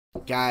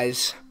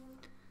Guys,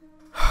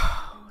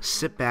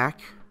 sit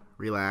back,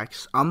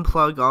 relax,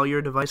 unplug all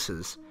your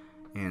devices,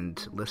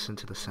 and listen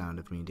to the sound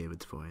of me,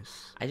 David's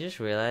voice. I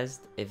just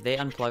realized if they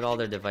unplug all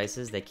their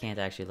devices, they can't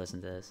actually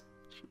listen to this.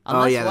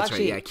 Oh yeah, that's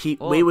right. Yeah,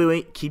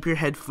 wait. Keep your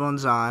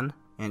headphones on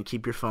and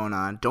keep your phone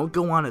on. Don't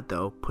go on it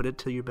though. Put it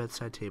to your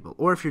bedside table.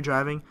 Or if you're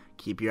driving,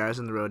 keep your eyes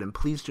on the road and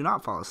please do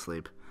not fall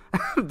asleep,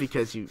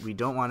 because we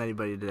don't want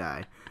anybody to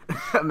die.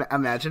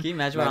 Imagine. Can you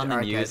imagine we're on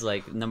the news,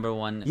 like number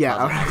one Yeah,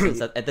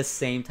 accidents at the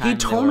same time? He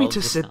told me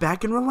to sit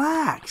back and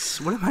relax.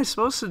 What am I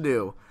supposed to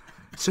do?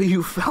 So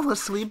you fell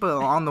asleep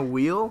on the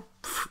wheel?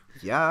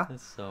 Yeah.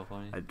 That's so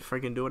funny. I'd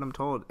freaking do what I'm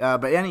told.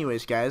 But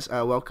anyways, guys,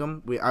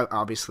 welcome. We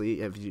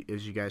obviously,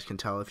 as you guys can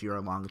tell, if you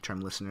are long-term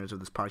listeners of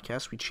this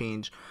podcast, we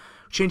changed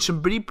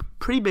some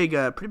pretty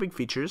big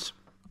features.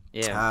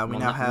 Yeah. We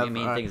now have the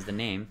main thing is the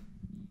name.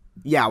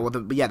 Yeah, well,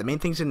 the main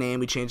thing's the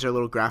name. We changed our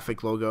little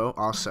graphic logo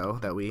also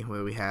that we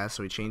had,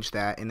 so we changed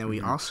that, and then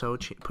we also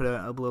put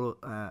a little.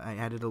 I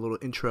added a little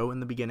intro in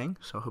the beginning,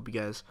 so I hope you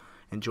guys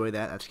enjoy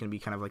that. That's gonna be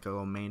kind of like a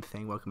little main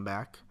thing. Welcome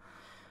back.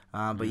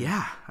 But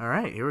yeah, all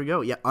right, here we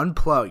go. Yeah,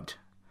 Unplugged.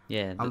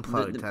 Yeah,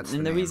 Unplugged. That's the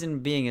name. Reason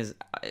being is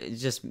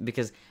just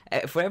because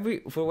for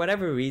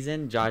whatever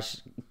reason, Josh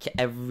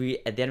at the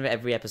end of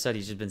every episode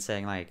he's just been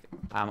saying like,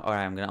 all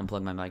right, I'm gonna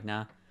unplug my mic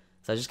now.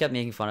 So I just kept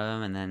making fun of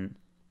him, and then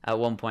at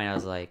one point I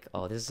was like,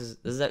 oh, this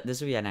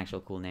would be an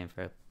actual cool name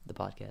for the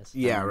podcast.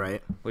 Yeah,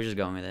 right. We're just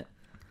going with it.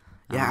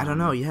 Yeah, I don't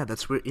know. Yeah,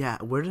 that's weird. Yeah,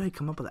 where did I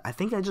come up with it? I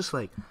think it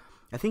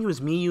was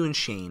me, you, and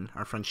Shane,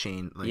 our friend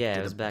Shane. Like, yeah,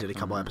 did a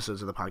couple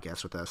episodes of the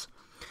podcast with us.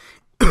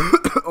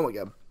 Oh my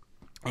god.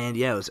 And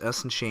yeah, it was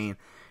us and Shane,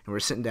 and we're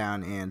sitting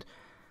down, and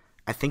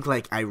I think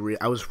like I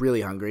was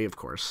really hungry. Of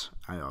course,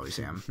 I always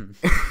am.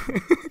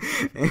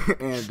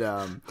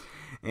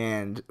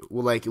 and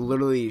well, like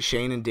literally,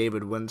 Shane and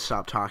David wouldn't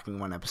stop talking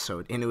one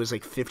episode, and it was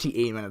like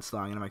 58 minutes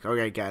long. And I'm like,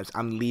 okay, guys,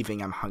 I'm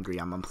leaving. I'm hungry.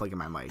 I'm unplugging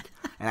my mic.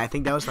 And I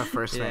think that was the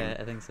first thing. Yeah,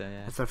 I think so.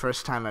 Yeah, it's the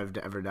first time I've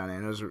ever done it,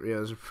 and it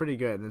was pretty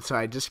good. And so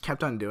I just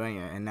kept on doing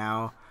it, and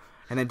now.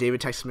 And then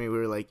David texted me. We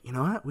were like, you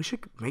know what? We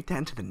should make that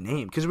into the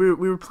name, because we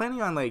were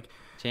planning on like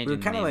changing. We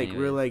were kind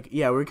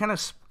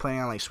of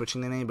planning on like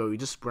switching the name, but we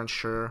just weren't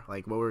sure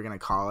like what we were gonna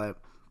call it.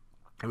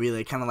 And we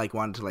like kind of like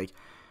wanted to like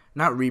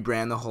not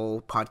rebrand the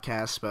whole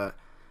podcast, but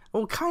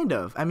kind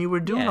of. I mean,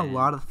 we're doing a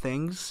lot of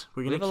things.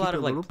 We're gonna keep it a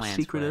little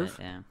secretive.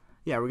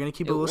 Yeah, we're gonna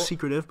keep it a little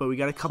secretive, but we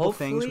got a couple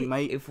things we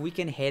might. If we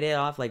can hit it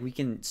off, like we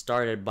can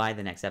start it by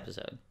the next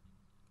episode.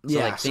 So,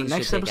 yeah, so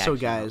next episode,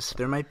 guys,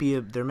 there might be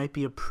a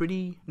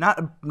pretty not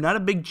a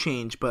big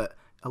change, but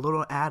a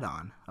little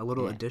add-on, a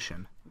little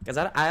addition. Because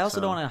I also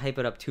don't want to hype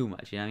it up too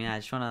much. You know what I mean? I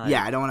just want to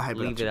I don't want to hype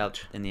leave it up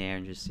in the air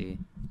and just see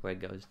where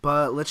it goes.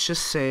 But let's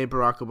just say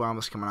Barack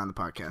Obama's coming on the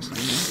podcast.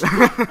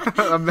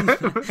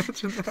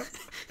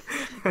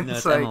 No,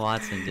 it's like, Emma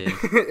Watson, dude.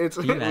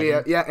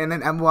 And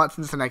then Emma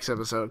Watson's the next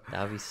episode.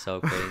 That would be so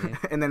crazy.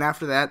 And then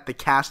after that, the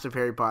cast of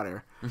Harry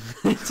Potter.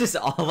 Just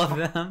all of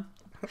them.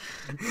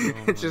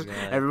 It's just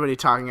everybody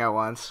talking at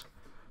once.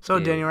 So,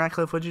 dude, Daniel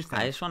Radcliffe, what'd you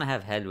think? I just want to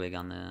have Hedwig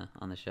on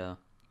the show.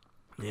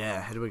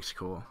 Yeah, Hedwig's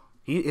cool.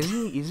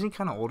 Isn't he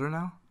kind of older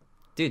now?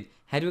 Dude,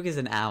 Hedwig is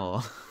an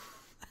owl.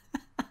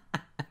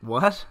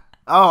 What?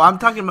 Oh, I'm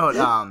talking about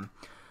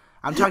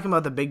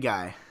the big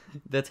guy.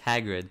 That's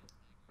Hagrid.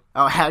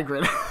 Oh,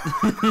 Hagrid.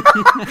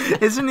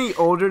 Isn't he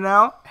older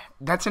now?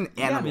 That's an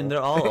animal. Yeah, I mean, they're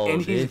all old.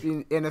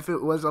 And if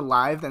it was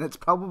alive, then it's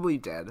probably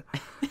dead.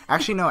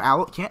 Actually,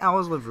 no. Can't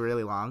owls live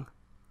really long?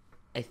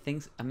 I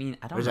think. I mean,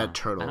 I don't know. Or is that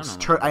turtles?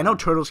 I know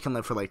turtles can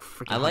live for like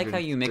freaking. I like how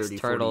you mix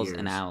turtles years.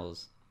 And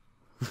owls.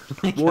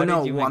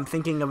 I'm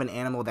thinking of an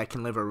animal that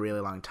can live a really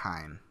long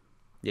time.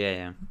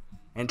 Yeah.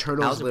 And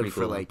turtles live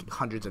for like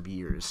hundreds of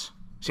years.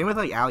 Same with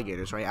like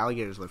alligators, right?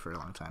 Alligators live for a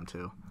long time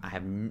too.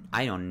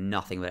 I know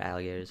nothing about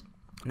alligators.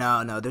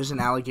 No. There's an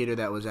alligator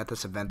that was at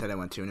this event that I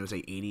went to, and it was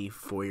like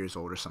 84 years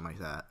old or something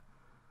like that.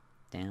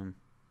 Damn.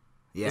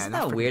 Yeah. Isn't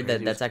that weird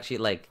that that's actually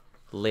like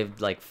lived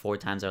like 4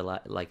 times our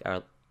life?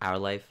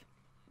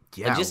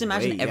 Yeah. Like, just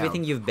imagine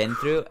everything you've been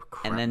through,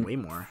 and then way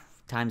more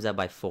times that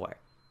by 4.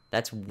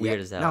 That's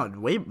weird as hell. No,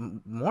 way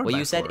more. Well,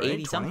 you said 4, 80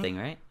 right? something,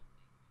 right?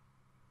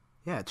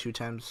 Yeah, 2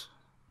 times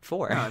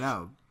 4.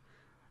 No,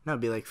 it'd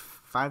be like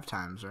 5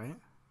 times, right?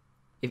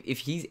 If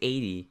he's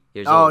 80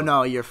 years old. Oh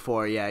no, you're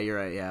 4. Yeah, you're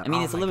right. Yeah. I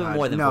mean, it's a little bit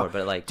more than 4,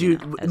 but like,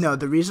 dude,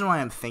 the reason why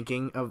I'm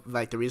thinking of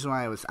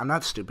I'm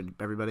not stupid,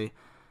 everybody.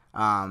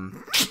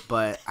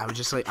 But I'm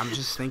just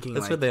thinking.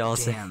 That's like, what they all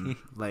say.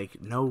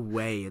 Like, no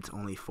way, it's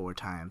only 4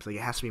 times. Like,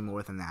 it has to be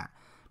more than that.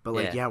 But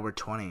like, yeah we're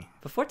 20.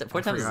 But 4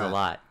 times is a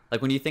lot.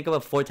 Like when you think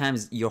about 4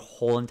 times your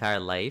whole entire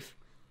life.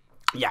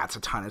 Yeah, it's a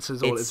ton. It's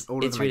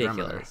older than my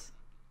grandmother.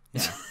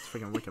 Yeah, it's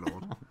freaking wicked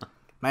old.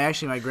 My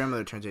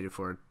grandmother turns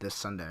 84 this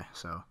Sunday,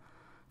 so.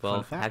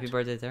 Well, happy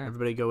birthday to her.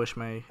 Everybody go wish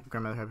my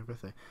grandmother happy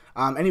birthday.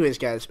 Anyways,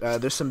 guys,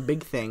 there's some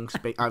big things.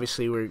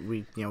 Obviously,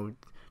 we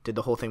did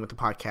the whole thing with the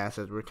podcast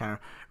as we're kind of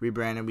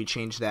rebranded. We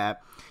changed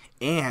that,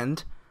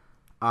 and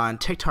on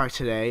TikTok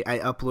today, I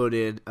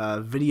uploaded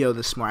a video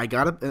this morning. I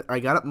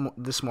got up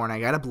this morning. I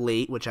got up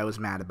late, which I was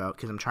mad about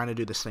because I'm trying to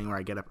do this thing where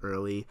I get up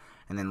early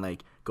and then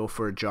like go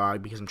for a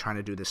jog because I'm trying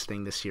to do this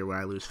thing this year where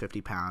I lose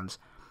 50 pounds.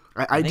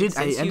 I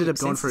ended up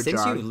going for a jog.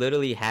 Since you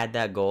literally had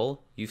that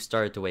goal, you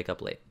started to wake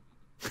up late.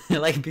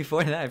 Like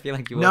before that, I feel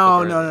like you woke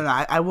up early. No.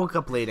 I woke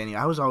up late anyway.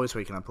 I was always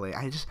waking up late.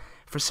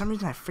 For some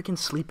reason, I freaking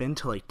sleep in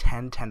till like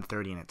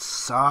 10:30, and it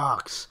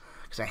sucks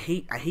because I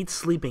hate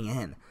sleeping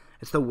in.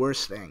 It's the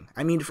worst thing.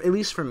 I mean, at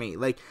least for me.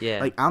 Like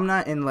I'm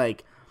not in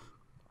like.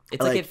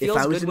 It's like it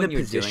feels good when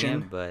you're doing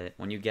it, but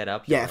when you get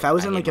up. Yeah, if I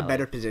was in like a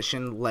better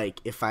position, like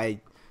if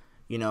I,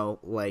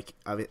 like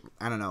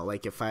I don't know,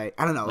 like if I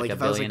don't know, like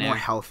if I was like more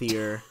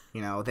healthier,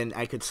 then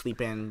I could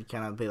sleep in,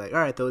 kind of be like, all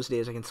right, those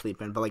days I can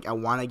sleep in. But like I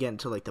want to get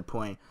into like the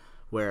point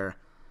where,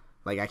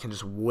 like I can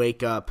just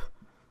wake up,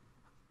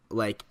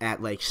 like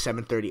at like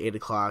 7:30, 8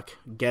 o'clock,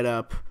 get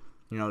up.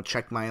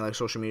 Check my like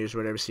social medias or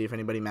whatever, see if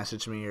anybody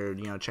messaged me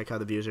or check how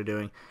the views are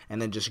doing,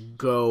 and then just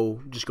go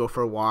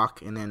for a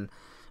walk, and then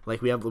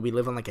like we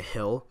live on like a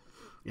hill,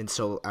 and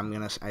so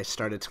I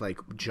started to like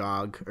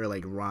jog or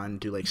like run,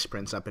 do like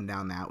sprints up and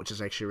down that, which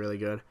is actually really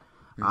good.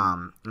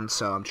 And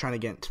so I'm trying to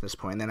get to this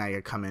point, and then I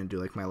come in and do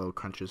like my little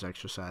crunches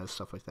exercise,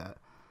 stuff like that.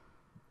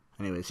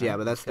 Anyways, yeah,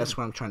 but that's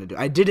what I'm trying to do.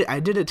 I did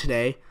it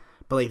today.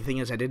 But like the thing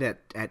is, I did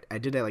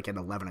it like at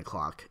 11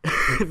 o'clock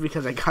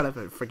because I got up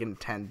at freaking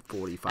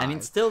 10:45. I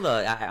mean, still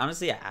though,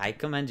 honestly, I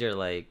commend your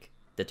like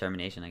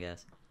determination, I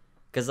guess,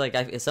 because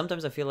like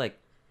sometimes I feel like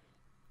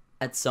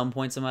at some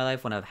points in my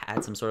life when I've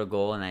had some sort of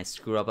goal and I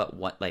screw up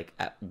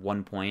at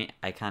one point,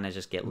 I kind of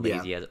just get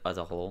lazy as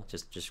a whole,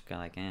 just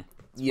kind of like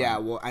Yeah,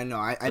 well, I know.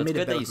 I made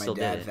a bet with my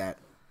dad that.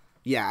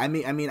 Yeah, I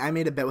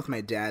made a bet with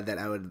my dad that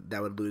I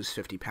would lose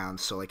 50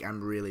 pounds. So like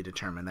I'm really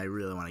determined. I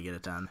really want to get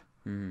it done.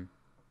 Mm-hmm.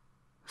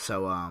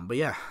 So, but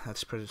yeah,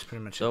 that's pretty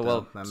much so, it.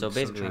 Well, I'm so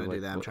basically, trying to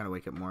do that. I'm trying to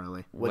wake up more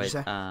early. What'd you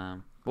say?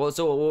 Well,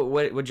 so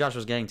what Josh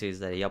was getting to is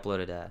that he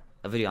uploaded a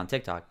video on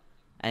TikTok,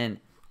 and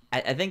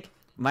I think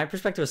my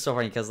perspective is so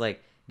funny because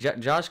like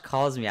Josh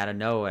calls me out of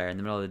nowhere in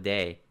the middle of the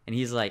day, and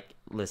he's like,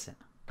 "Listen,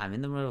 I'm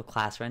in the middle of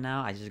class right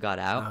now. I just got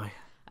out."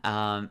 Oh,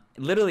 yeah.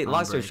 Literally,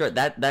 long story short,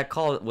 that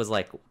call was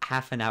like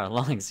half an hour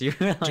long. So you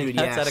were like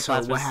outside of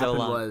class for so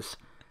long. Was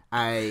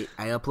I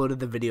uploaded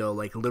the video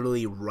like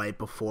literally right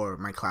before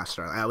my class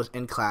started. I was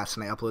in class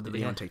and I uploaded the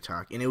video on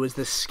TikTok, and it was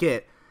this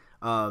skit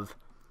of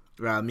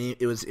me.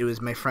 It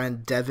was my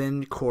friend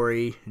Devin,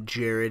 Corey,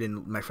 Jared,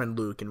 and my friend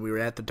Luke, and we were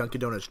at the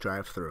Dunkin' Donuts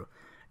drive-thru,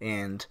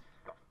 and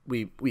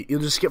it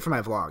was a skit for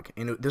my vlog,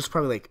 and this was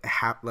probably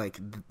like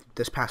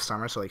this past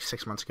summer, so like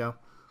 6 months ago,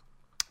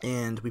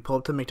 and we pulled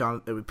up to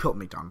McDonald's. We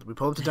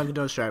pulled up to Dunkin'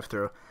 Donuts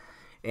drive-thru.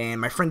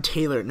 And my friend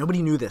Taylor,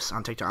 nobody knew this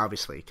on TikTok,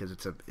 obviously, because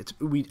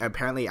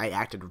apparently I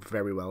acted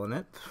very well in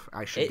it.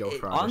 I should go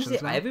for auditions honestly,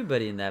 now.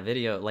 Everybody in that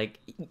video, like,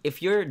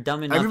 if you're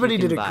dumb enough, everybody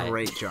did a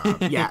great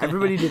job. Yeah,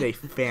 everybody did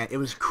it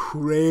was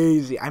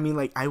crazy. I mean,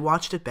 like, I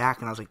watched it back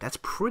and I was like, that's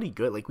pretty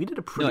good. Like, we did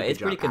a pretty good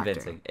job. No, it's pretty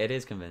convincing. Acting. It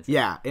is convincing.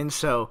 Yeah, and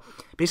so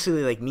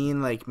basically, like, me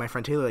and like my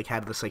friend Taylor like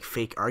had this like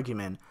fake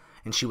argument,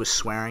 and she was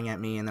swearing at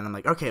me, and then I'm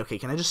like, okay,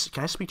 can I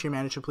speak to your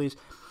manager, please?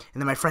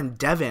 And then my friend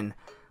Devin.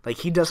 Like,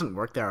 he doesn't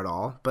work there at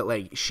all, but,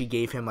 like, she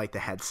gave him, like, the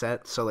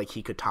headset so, like,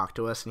 he could talk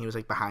to us, and he was,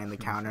 like, behind the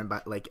counter and,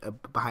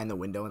 behind the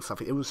window and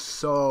stuff. It was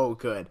so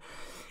good.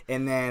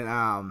 And then,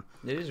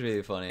 it is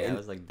really funny. I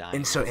was, like,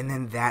 dying. And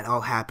then that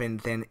all happened.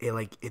 Then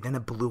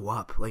it blew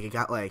up. Like, it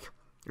got, like,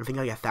 I think,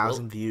 like,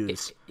 1,000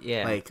 views.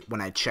 Yeah. Like,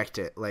 when I checked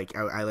it. Like,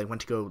 I like, went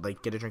to go,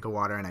 like, get a drink of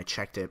water, and I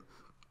checked it.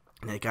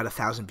 And it got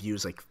 1,000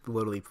 views, like,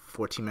 literally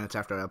 14 minutes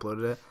after I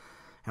uploaded it.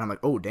 And I'm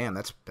like, oh, damn,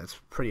 that's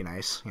pretty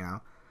nice,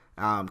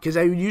 because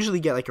I usually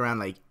get like around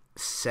like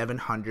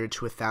 700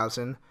 to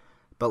 1,000,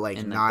 but like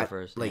in not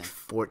first,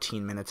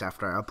 14 minutes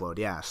after I upload.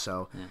 Yeah,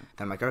 so then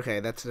I'm like, okay,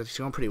 that's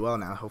going pretty well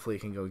now. Hopefully it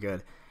can go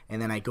good. And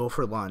then I go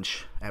for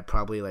lunch at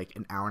probably like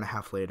an hour and a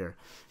half later,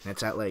 and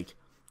it's at like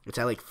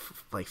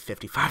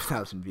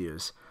 55,000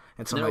 views.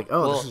 And so I'm like,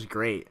 this is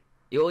great.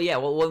 Oh yeah,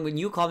 well when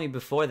you called me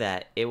before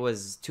that, it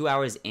was 2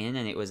 hours in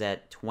and it was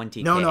at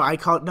 20K. No,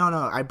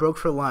 I broke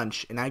for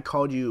lunch and I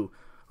called you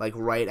like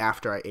right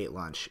after I ate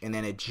lunch, and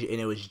then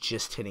it was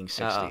just hitting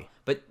 60.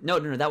 But no,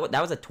 that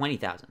was at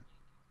 20,000.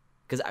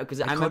 Because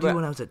I called you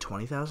when I was at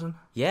 20,000.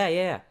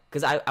 Yeah.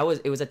 Because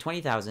it was at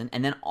 20,000,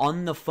 and then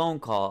on the phone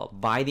call,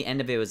 by the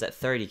end of it was at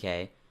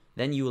 30K.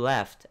 Then you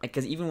left,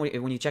 because even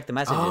when you check the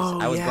messages,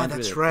 I was going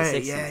through the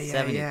 60s,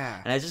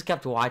 70s, and I just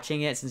kept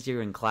watching it since you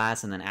were in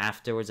class, and then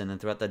afterwards, and then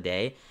throughout the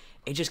day,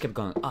 it just kept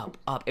going up.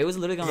 It was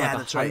literally going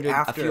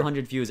a few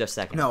hundred views a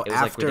second. No, it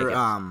was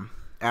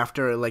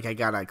after like I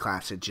got out of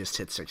class, it just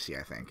hit 60,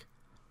 I think.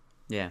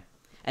 Yeah,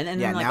 and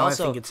then like now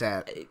also I think it's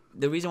at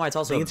the reason why it's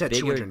also a bigger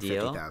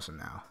deal. 250,000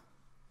 now.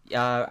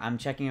 I'm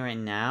checking it right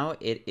now.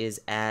 It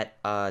is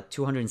at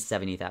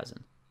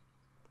 270,000.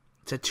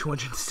 It's at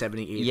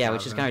 278,000. Yeah,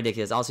 which is kind of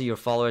ridiculous. Also, your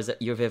followers,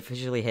 you've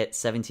officially hit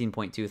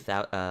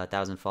 17.2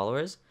 thousand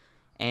followers,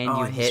 and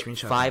you hit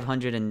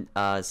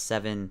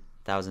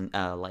 507,000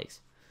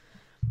 likes.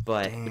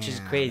 but which is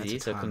Damn, crazy. that's a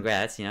So ton.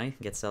 congrats, you know, you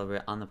can get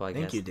celebrated on the podcast.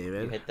 Thank you,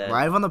 David. hit that.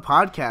 Live on the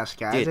podcast,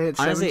 guys. Dude, I hit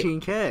honestly,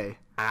 17K.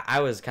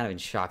 I was kind of in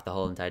shock the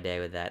whole entire day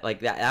with that.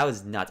 Like that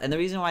was nuts. And the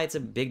reason why it's a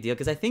big deal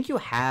because I think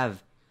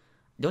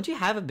don't you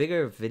have a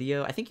bigger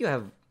video? I think you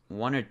have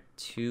one or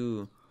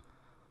two.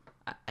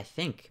 I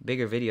think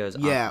bigger videos.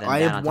 Yeah, than I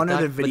that have on one TikTok.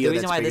 other But video the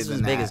reason that's why bigger this was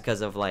than big that. is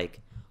because of like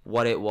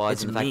what it was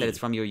It's and the fact me. that it's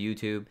from your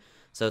YouTube.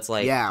 So it's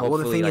like Yeah, well, the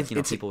hopefully thing like, is, you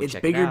know, people will it's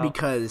check bigger it out.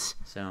 because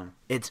So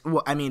it's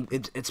well, I mean,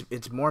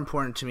 it's more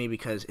important to me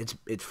because it's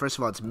first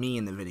of all, it's me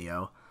in the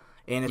video,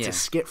 and it's Yeah. a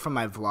skit from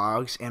my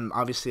vlogs, and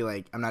obviously,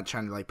 like, I'm not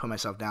trying to like put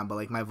myself down, but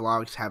like my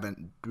vlogs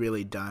haven't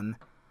really done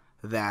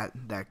that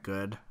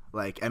good.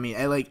 Like, I mean,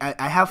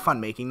 I have fun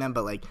making them,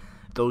 but like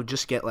they'll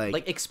just get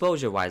like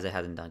exposure wise, it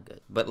hasn't done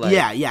good. But like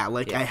yeah,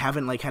 like yeah. I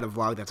haven't like had a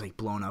vlog that's like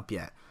blown up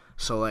yet.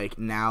 So like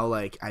now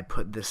like I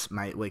put this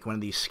my like one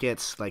of these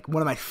skits, like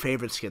one of my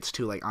favorite skits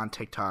too, like on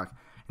TikTok,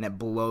 and it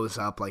blows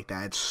up like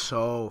that. It's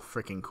so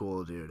freaking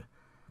cool, dude.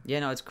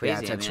 Yeah, no, it's crazy. Yeah,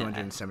 it's at I mean,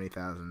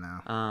 270,000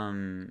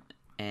 now.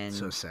 And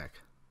So sick.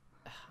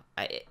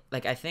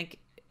 I think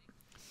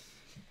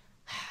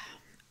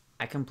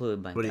I completely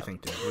blanked What do you out.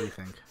 think, dude? What do you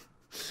think?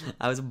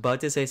 I was about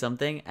to say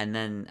something, and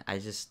then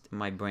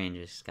my brain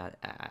just got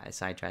I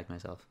sidetracked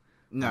myself.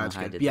 I No, don't it's know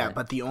how I good. did Yeah, that.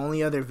 but the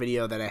only other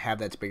video that I have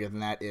that's bigger than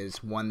that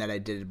is one that I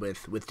did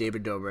with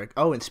David Dobrik.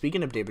 Oh, and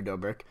speaking of David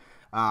Dobrik,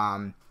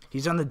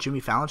 he's on the Jimmy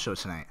Fallon show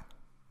tonight.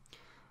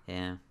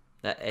 Yeah,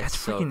 it's That's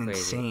so freaking crazy.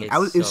 insane.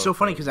 It's It's so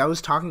funny crazy. because I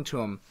was talking to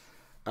him,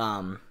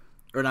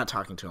 or not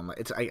talking to him.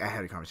 I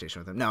had a conversation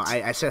with him. No,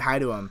 I said hi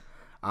to him,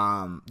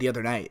 the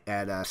other night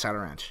at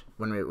Saddle Ranch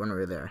when we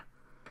were there.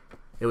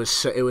 It's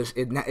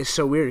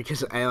so weird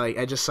because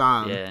I just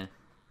saw him. Yeah.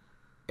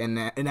 And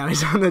now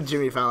he's on the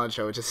Jimmy Fallon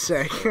show, which is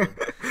sick. Dude,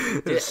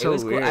 It's so it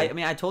was weird. cool. I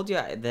mean, I told you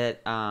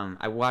that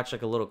I watched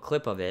like a little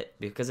clip of it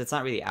because it's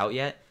not really out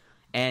yet,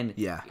 and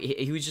Yeah.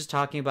 he was just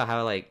talking about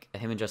how like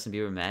him and Justin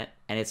Bieber met,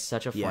 and it's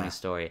such a funny Yeah.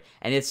 story,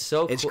 and it's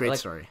so It's a cool. great like,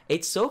 story.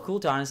 It's so cool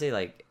to honestly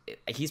like.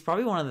 He's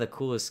probably one of the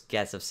coolest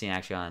guests I've seen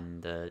actually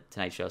on the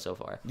Tonight Show so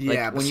far.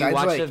 Yeah, like, when you besides,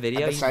 watch like, the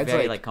video, he's besides,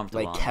 very like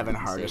comfortable. like on Kevin it,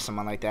 you Hart can or see.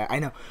 someone like that. I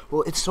know.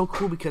 Well, it's so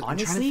cool because I'm trying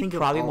Honestly, to think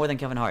probably of more than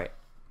Kevin Hart.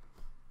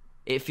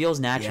 It feels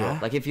natural. Yeah?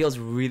 Like it feels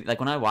really like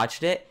when I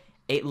watched it,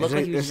 it looked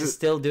like he was just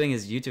still doing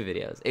his YouTube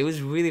videos. It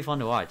was really fun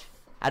to watch.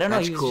 I don't know.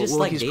 That's He was cool. just Well,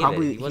 like he's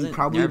David. he wasn't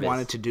probably nervous.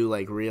 wanted to do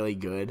like really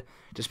good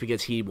just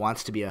because he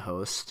wants to be a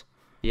host.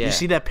 Yeah. You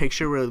see that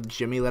picture where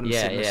Jimmy let him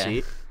sit in the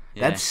seat?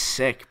 Yeah. That's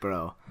sick,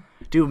 bro.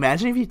 Dude,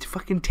 imagine if he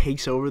fucking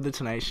takes over the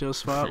Tonight Show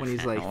spot when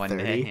he's like One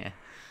 30. day, yeah.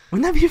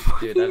 Wouldn't that be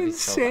fucking Dude, that'd be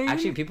so fun. insane?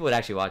 Actually, people would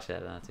actually watch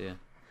that now too.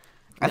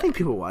 I think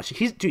people watch it.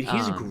 He's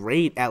Um,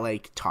 great at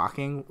like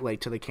talking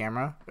like to the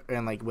camera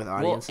and like with Well,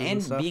 audiences and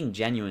and stuff. being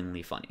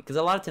genuinely funny because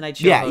a lot of Tonight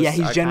Show Yeah, hosts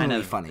he's are genuinely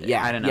kind of, funny.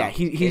 Yeah, I don't know. yeah,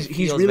 he's It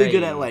feels really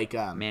good very at like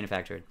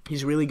manufactured.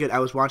 He's really good. I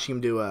was watching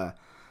him do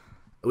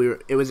we were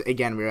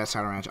at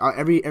Saddle Ranch.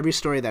 Every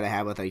story that I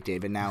have with like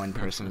David now in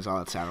person is all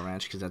at Saddle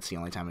Ranch because that's the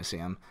only time I see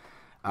him.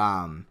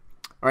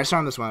 Or I saw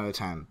him this one other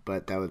time,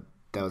 but that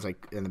was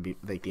like in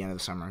the end of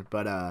the summer.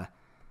 But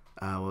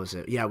what was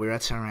it? Yeah, we were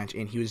at Saddle Ranch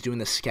and he was doing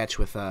the sketch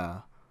with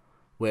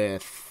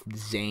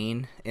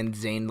Zane, and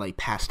Zane like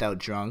passed out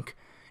drunk,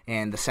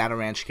 and the Saddle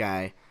Ranch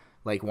guy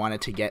like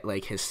wanted to get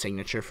like his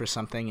signature for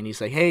something, and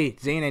he's like, "Hey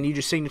Zane, I need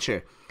your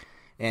signature."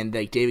 And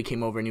like David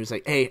came over and he was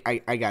like, "Hey,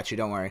 I got you,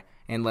 don't worry."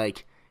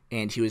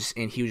 And he was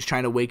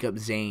trying to wake up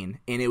Zane,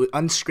 and it was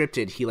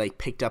unscripted. He like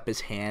picked up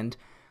his hand,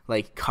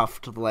 like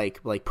cuffed,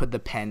 like put the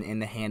pen in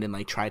the hand and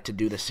like tried to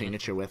do the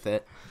signature with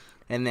it,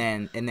 and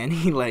then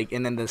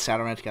the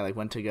Saddle Ranch guy like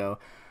went to go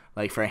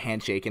like for a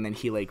handshake, and then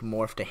he like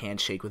morphed a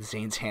handshake with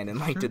Zane's hand and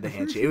like did the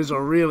handshake. It was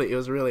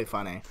really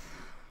funny.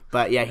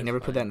 But yeah, he never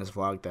put that in his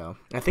vlog though.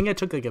 I think I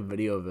took like a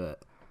video of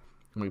it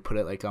and we put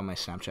it like on my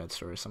Snapchat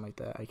story or something like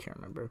that. I can't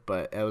remember,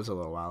 but it was a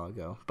little while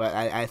ago. But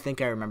I think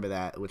I remember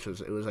that, it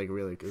was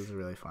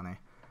really funny.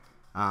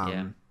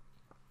 Yeah.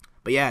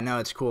 But yeah, no,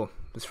 it's cool.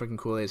 It's freaking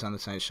cool that he's on the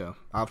Tonight Show.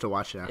 I'll have to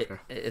watch it after.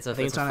 It's I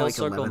think it's it's a on at, full like,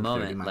 circle 11:30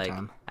 moment. my Like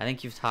time. I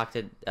think you've talked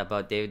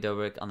about David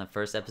Dobrik on the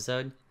first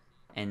episode,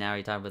 and now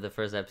you're talking about the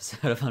first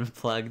episode of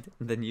Unplugged,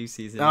 the new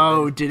season.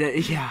 Oh, did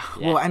it? Yeah.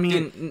 Yeah. Well, I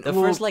mean, Dude, the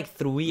first like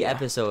 3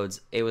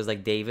 episodes, it was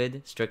like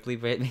David strictly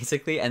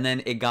basically, and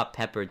then it got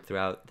peppered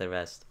throughout the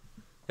rest.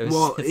 It was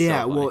Well, so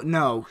yeah. funny. Well,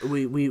 no.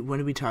 We when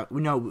did we talk?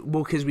 No.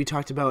 Well, because we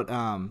talked about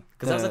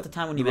Because that was at the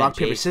time when you the met rock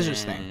paper Jason.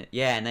 scissors thing.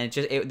 Yeah, and then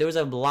there was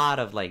a lot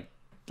of like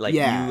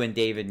Yeah. you and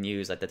David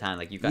news at the time.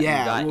 Like you Well,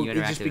 interacted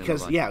it's just with him a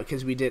because bunch.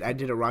 because I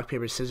did a rock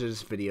paper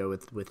scissors video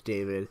with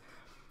David,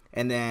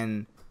 and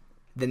then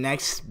the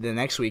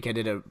next week I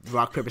did a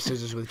rock paper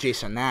scissors with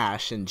Jason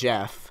Nash and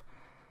Jeff,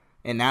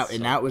 and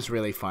that was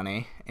really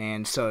funny.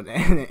 And so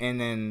and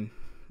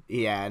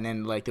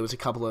then like there was a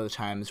couple other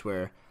times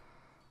where,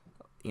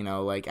 you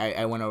know, like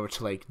I went over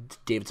to like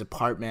David's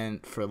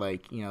apartment for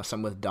like, you know,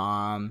 some with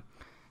Dom,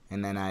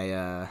 and then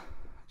I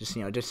just,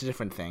 you know, just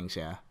different things.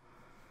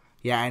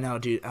 Yeah, I know,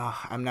 dude.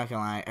 I'm not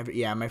gonna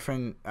lie. My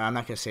friend, I'm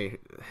not gonna say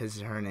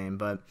her name,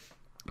 but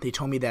they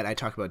told me that I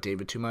talk about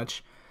David too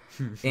much,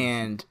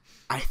 And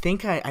I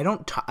think I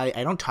don't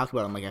talk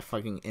about him like I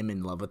fucking am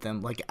in love with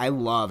him. Like, I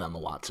love Emma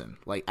Watson.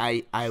 Like,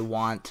 I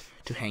want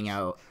to hang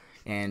out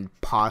and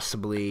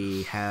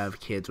possibly have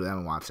kids with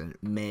Emma Watson,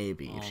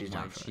 maybe, if she's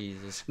down for it.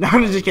 Jesus No,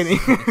 I'm just kidding.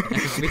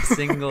 Every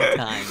single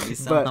time you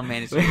somehow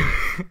manage to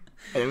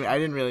I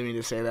didn't really mean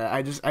to say that.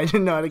 I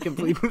didn't know how to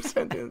complete the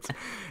sentence.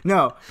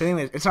 No, but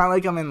anyways, it's not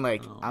like I'm in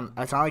like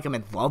it's not like I'm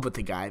in love with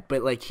the guy,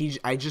 but like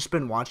I just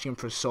been watching him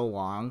for so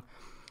long,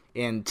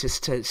 and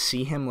just to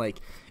see him like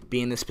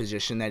be in this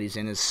position that he's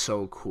in is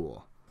so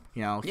cool.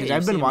 You know, because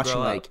I've been watching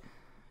like.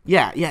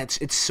 Yeah,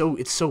 it's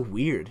so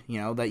weird, you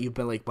know, that you've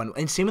been like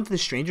and same with the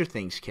Stranger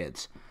Things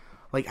kids.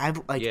 Like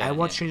I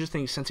watched Stranger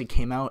Things since it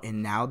came out,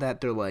 and now that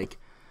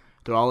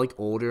they're all like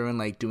older and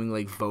like doing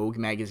like Vogue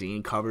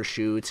magazine cover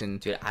shoots,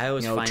 and dude, I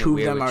always find two it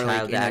weird of them with are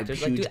child like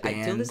actors. in a Like, huge dude,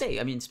 band. till this day,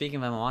 I mean, speaking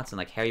of Emma Watson,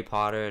 like Harry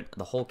Potter,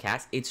 the whole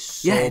cast, it's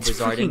so it's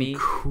bizarre to me.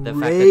 freaking The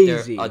fact that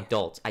crazy. they're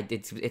adults,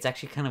 it's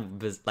actually kind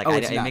of like Oh,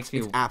 it's it nuts. makes me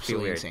It's feel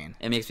absolutely weird. insane.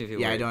 It makes me feel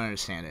Yeah, weird. I don't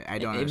understand it.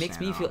 It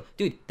makes me feel,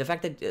 dude. The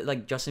fact that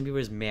like Justin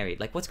Bieber is married,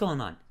 like what's going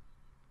on?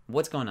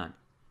 What's going on?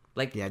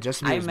 Like, Yeah,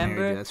 Justin I Bieber's married,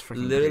 remember dude. That's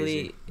freaking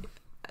literally. crazy.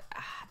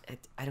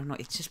 I don't know.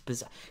 It's just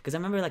bizarre because I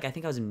remember like I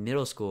think I was in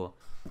middle school,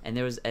 and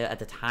there was at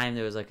the time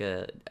there was like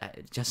a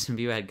Justin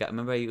Bieber had got.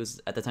 Remember he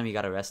was at the time he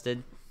got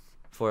arrested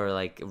for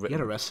like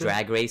got arrested?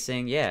 drag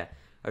racing, yeah,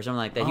 or something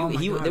like that. Oh my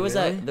God,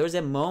 really? There was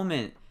a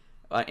moment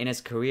in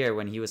his career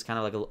when he was kind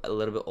of like a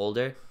little bit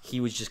older.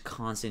 He was just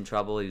constant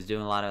trouble. He was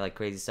doing a lot of like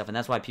crazy stuff, and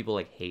that's why people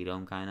like hate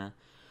him kind of.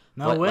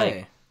 No way.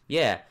 Like,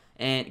 yeah.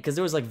 And because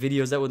there was like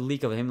videos that would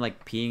leak of him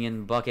like peeing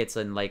in buckets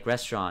and like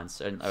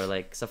restaurants or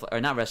like stuff, or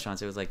not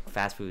restaurants, it was like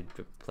fast food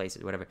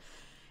places, whatever.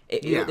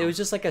 It was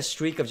just like a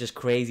streak of just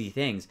crazy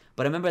things.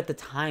 But I remember at the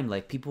time,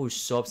 like people were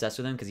so obsessed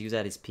with him because he was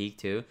at his peak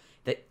too.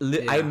 That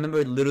I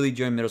remember literally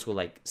during middle school,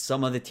 like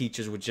some of the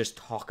teachers would just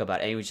talk about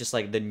it, and it was just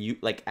like the new,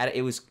 like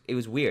it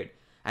was weird.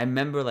 I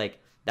remember like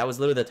that was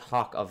literally the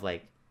talk of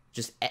like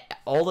just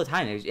all the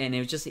time, and it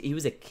was just he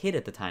was a kid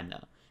at the time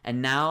though,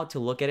 and now to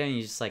look at him and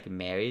he's just like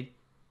married.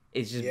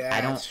 It's just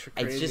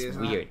it's just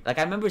weird. Like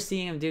I remember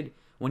seeing him, dude,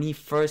 when he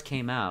first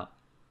came out.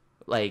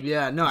 Like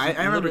I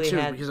remember too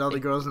because all the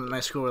like, girls in my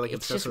school were like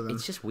obsessed with him.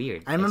 It's just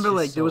weird. I remember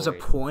like there was so a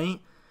point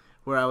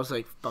where I was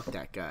like, "Fuck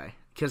that guy,"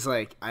 because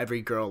like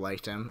every girl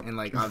liked him, and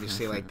like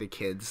obviously like the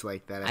kids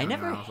like that. I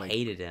never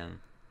hated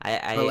him.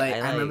 I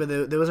remember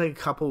there was like a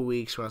couple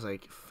weeks where I was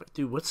like,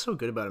 "Dude, what's so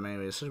good about him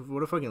anyways?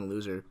 What a fucking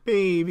loser,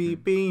 baby,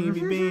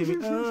 baby, baby."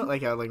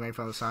 Like I would like make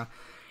fun of the song,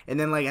 and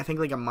then like I think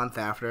like a month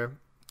after,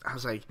 I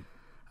was like,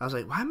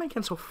 why am I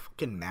getting so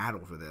fucking mad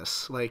over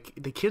this? Like,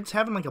 the kid's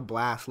having, like, a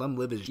blast. Let him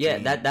live his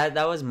dream. Yeah,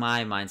 that was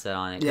my mindset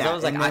on it. Yeah, I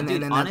was like,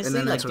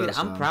 honestly, like, dude,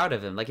 I'm proud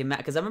of him. Like,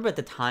 because I remember at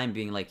the time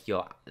being like,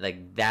 yo,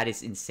 like, that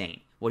is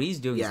insane. What he's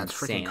doing is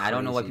insane. I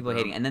don't know why people are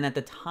hating. And then at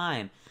the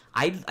time,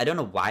 I don't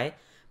know why,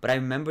 but I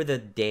remember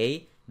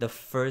the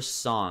first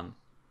song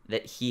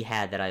that he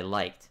had that I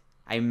liked.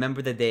 I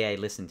remember the day I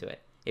listened to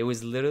it. It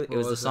was literally, it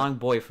was the song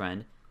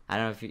Boyfriend. I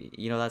don't know if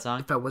you know that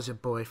song. If I was your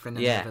boyfriend,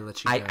 I'd never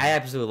let you go. I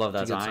absolutely love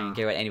that song. I don't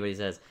care what anybody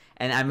says.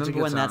 And I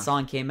remember when that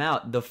song came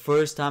out, the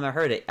first time I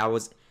heard it, I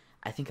was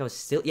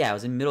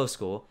in middle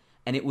school,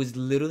 and it was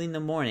literally in the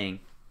morning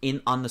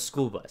on the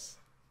school bus.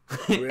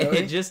 Really?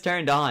 It just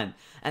turned on,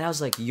 and I was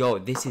like, "Yo,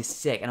 this is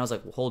sick!" And I was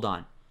like, well, "Hold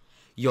on,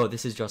 yo,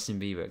 this is Justin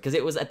Bieber," because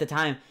it was at the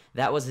time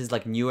that was his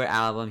like newer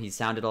album. He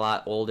sounded a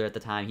lot older at the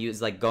time. He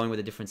was like going with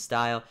a different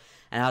style.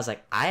 And I was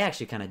like, I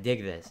actually kind of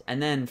dig this.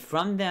 And then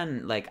from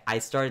then, like, I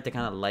started to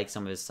kind of like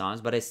some of his songs,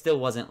 but I still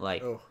wasn't,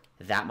 like,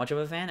 that much of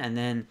a fan. And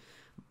then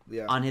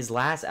on his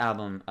last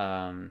album,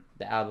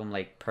 the album,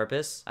 like,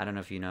 Purpose, I don't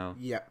know if you know.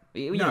 Yeah.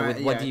 You know,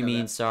 with What Do You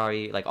Mean,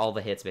 Sorry, like, all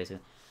the hits,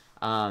 basically.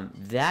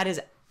 That is,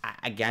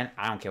 again,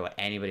 I don't care what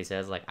anybody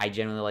says. Like, I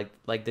genuinely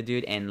like the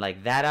dude. And,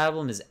 like, that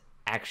album is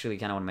actually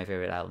kind of one of my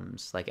favorite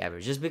albums, like,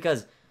 ever. Just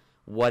because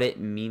what it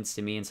means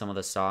to me and some of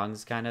the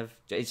songs, kind of,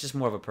 it's just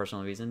more of a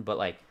personal reason. But,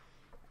 like,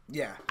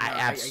 yeah, I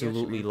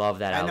absolutely love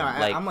that album.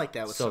 I know, I'm like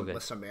that with so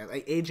with some bands.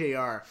 Like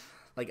AJR,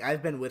 like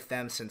I've been with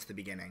them since the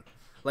beginning.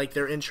 Like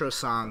their intro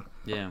song.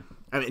 Yeah.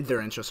 I mean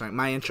their intro song.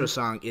 My intro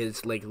song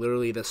is like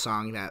literally the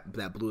song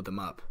that blew them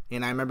up.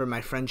 And I remember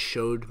my friend Dylan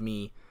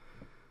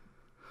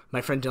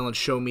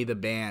showed me the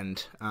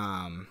band.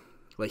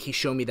 Like he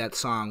showed me that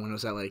song when it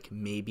was at like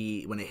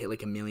maybe when it hit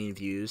like 1 million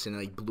views and it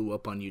like blew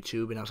up on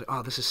YouTube, and I was like,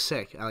 oh, this is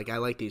sick. I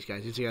like these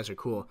guys. These guys are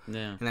cool.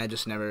 Yeah. And I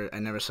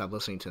never stopped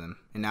listening to them.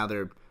 And now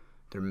they're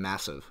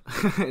massive,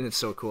 and it's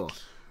so cool.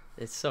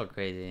 It's so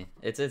crazy.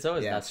 It's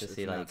always nuts to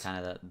see like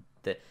kind of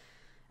the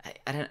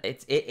I don't.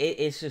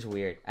 It's just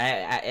weird.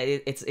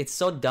 It's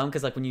so dumb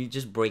because like when you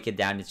just break it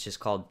down, it's just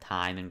called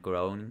time and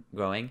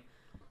growing,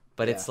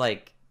 but it's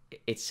like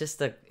it's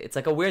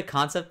like a weird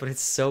concept, but it's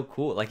so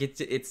cool. Like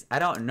it's I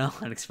don't know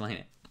how to explain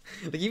it.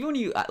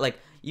 Like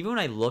even when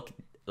I look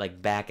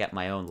like back at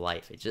my own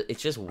life,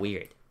 it's just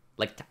weird.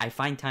 Like I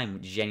find time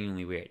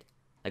genuinely weird.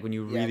 Like when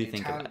you really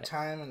think about it.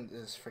 Time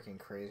is freaking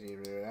crazy,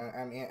 dude.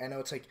 I mean, I know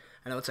it's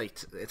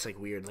like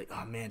weird. Like,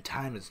 oh man,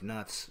 time is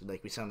nuts.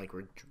 Like we sound like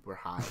we're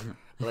high.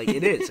 But, like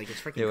it is. Like it's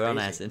freaking. Yeah, we're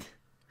crazy. on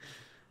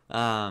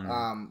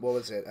acid. What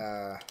was it?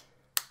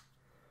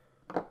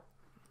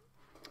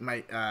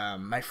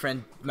 My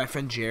friend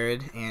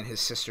Jared and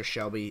his sister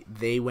Shelby,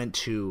 they went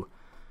to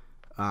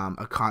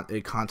a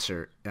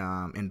concert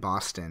in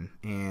Boston,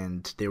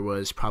 and there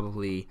was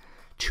probably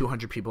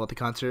 200 people at the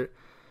concert.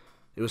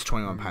 It was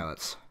 21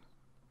 Pilots.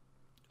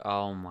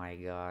 Oh my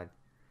god.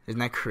 Isn't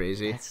that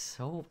crazy? That's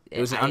so... It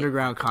was an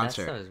underground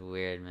concert. That sounds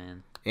weird,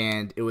 man.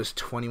 And it was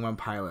 21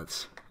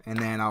 Pilots. And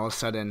then all of a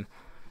sudden,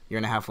 a year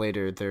and a half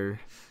later, they're...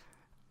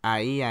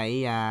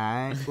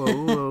 whoa,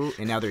 whoa.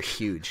 And now they're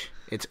huge.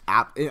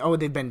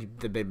 They've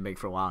been big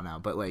for a while now,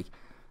 but like,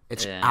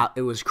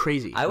 it was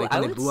crazy. Like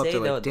when they blew up, they're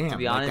like, damn, to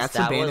be honest, that's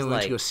the band we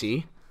went to go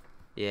see.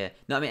 Yeah,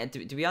 no, I mean,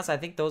 to be honest, I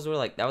think those were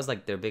like that was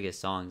like their biggest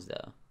songs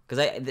though,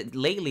 because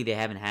lately they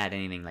haven't had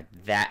anything like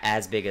that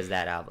as big as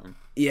that album.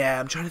 Yeah,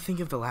 I'm trying to think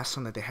if the last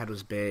song that they had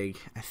was big.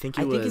 I think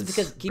it's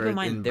because keep in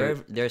mind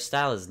their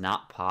style is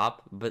not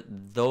pop, but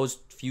those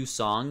few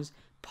songs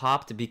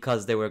popped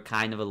because they were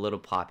kind of a little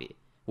poppy,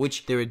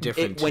 which they were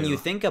different when you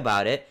think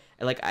about it.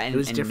 Like it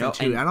was different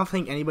too. I don't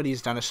think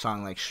anybody's done a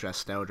song like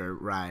 "Stressed Out" or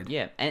 "Ride."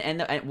 Yeah, and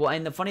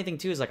the funny thing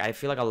too is like I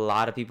feel like a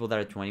lot of people that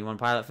are 21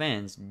 Pilot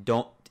fans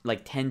don't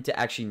tend to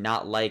actually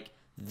not like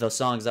the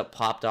songs that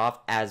popped off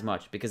as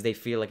much because they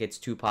feel like it's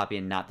too poppy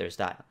and not their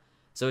style.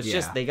 So it's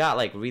just they got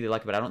like really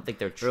lucky, but I don't think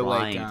they're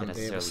trying to necessarily.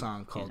 They have a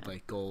song called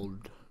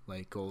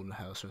Gold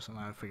House or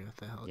something. I forget what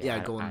the hell. Yeah,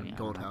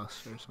 Gold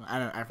House or something.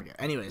 I forget.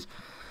 Anyways,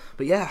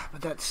 but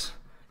that's.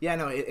 Yeah,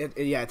 no,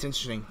 it's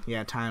interesting.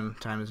 Yeah, time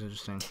is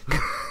interesting.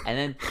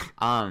 And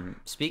then,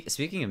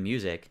 speaking of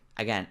music,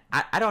 again,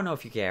 I don't know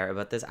if you care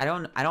about this. I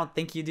don't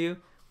think you do,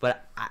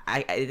 but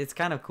it's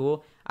kind of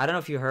cool. I don't know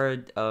if you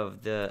heard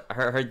of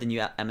heard the new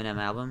Eminem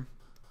album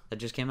that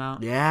just came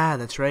out. Yeah,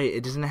 that's right.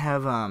 It doesn't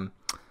have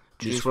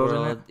Juice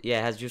WRLD in it. Yeah,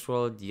 it has Juice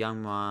WRLD,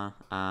 Young Ma,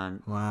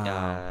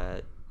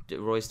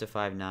 Royce da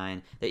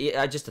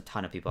 5'9", just a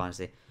ton of people,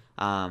 honestly.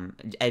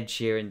 Ed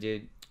Sheeran,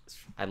 dude.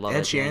 I love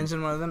Ed Sheeran's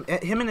in one of them.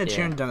 Him and Ed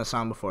Sheeran done a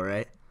song before,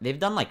 right? They've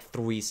done like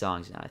 3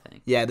 songs now, I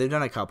think. Yeah, they've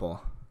done a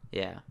couple.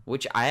 Yeah,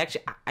 which I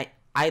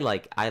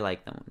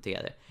like them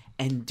together.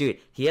 And dude,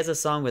 he has a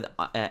song with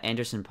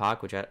Anderson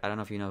 .Paak, which I don't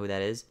know if you know who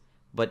that is,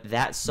 but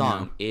that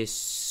song is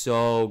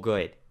so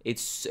good.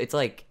 It's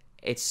like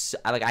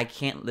I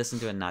can't listen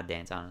to it and not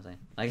dance, honestly.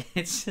 Like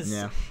it's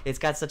just it's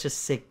got such a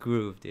sick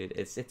groove, dude.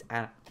 It's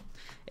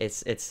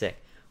sick.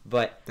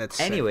 But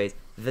anyways,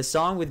 the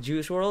song with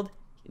Juice WRLD,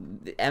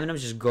 Eminem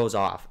just goes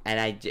off,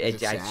 and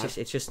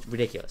it's just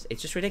ridiculous.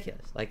 It's just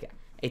ridiculous. Like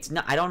it's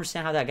not. I don't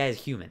understand how that guy is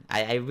human.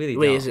 I really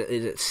don't. Is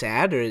it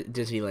sad, or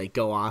does he like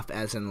go off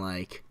as in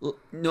like?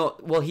 No,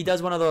 well he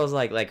does one of those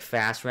like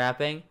fast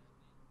rapping,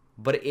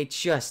 but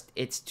it's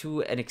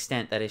to an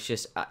extent that it's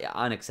just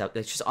unacceptable.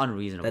 It's just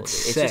unreasonable. That's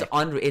dude. sick. It's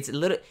just it's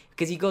literally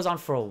because he goes on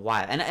for a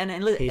while, and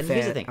here's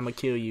the thing. I'm gonna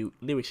kill you.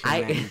 Lyrics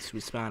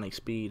responding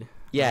speed.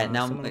 Yeah,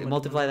 now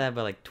multiply that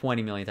by like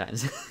 20 million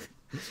times.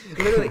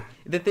 Literally,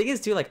 the thing is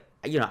too, like,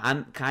 you know,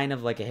 I'm kind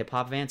of like a hip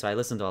hop fan, so I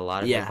listen to a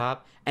lot of hip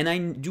hop, and I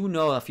do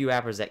know a few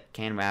rappers that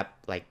can rap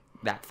like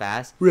that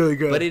fast, really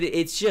good. But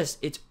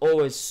it's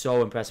always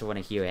so impressive when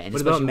I hear it, and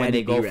what especially about when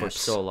they go B for raps?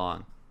 so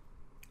long.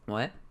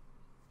 What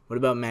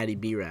about Maddie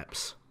B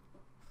raps?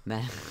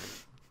 Man,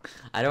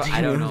 I don't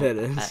know who that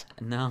is.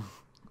 No,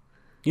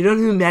 you don't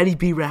know who Maddie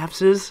B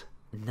raps is?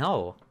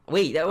 No.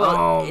 Wait.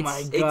 Oh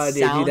my god,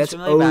 dude, that's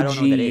OG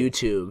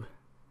YouTube.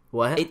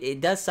 What?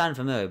 It does sound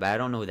familiar, but I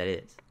don't know who that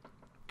is.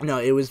 No,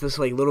 it was this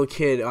like little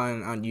kid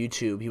on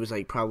YouTube. He was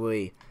like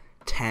probably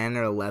 10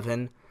 or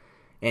 11,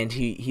 and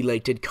he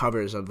like did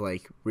covers of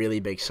like really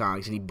big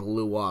songs, and he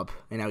blew up,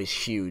 and now he's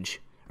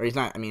huge. Or he's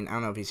not. I mean, I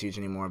don't know if he's huge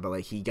anymore, but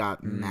like he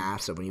got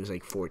massive when he was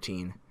like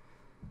 14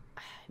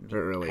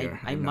 or earlier.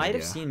 I might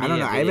have seen. I don't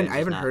know. I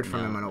haven't heard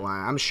from him in a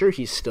while. I'm sure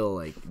he's still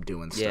like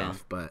doing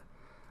stuff, but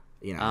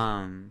you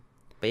know.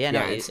 But yeah,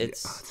 no, it's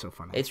so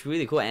funny. It's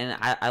really cool, and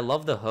I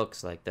love the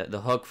hooks. Like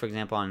the hook, for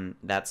example, on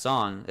that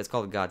song, it's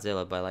called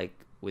Godzilla, but like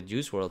with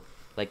Juice WRLD,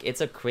 like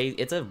it's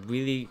a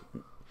really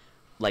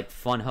like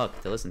fun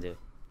hook to listen to.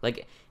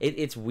 Like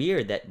it's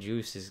weird that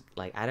Juice is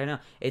like, I don't know,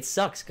 it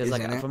sucks because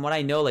like from what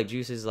I know, like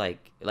Juice is like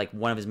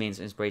one of his main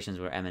inspirations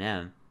were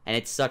Eminem, and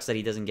it sucks that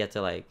he doesn't get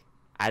to like,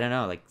 I don't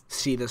know, like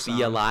see the song,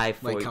 be alive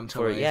for, like,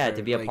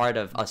 to be a part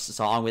of a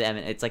song with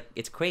Eminem. It's like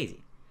it's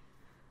crazy.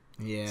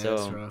 Yeah, so,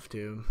 that's rough,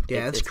 dude.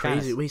 Yeah, that's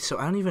crazy. Wait, so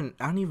I don't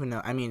even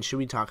know. I mean, should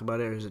we talk about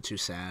it, or is it too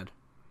sad?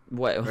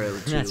 What? Or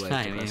that's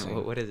fine.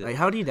 Man. What is it? Like,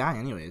 how did he die,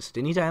 anyways?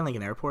 Didn't he die in like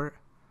an airport?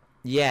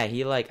 Yeah,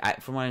 he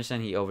from what I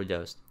understand, he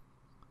overdosed.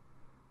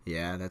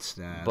 Yeah, that's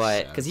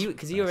but because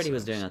he already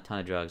was doing a ton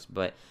of drugs.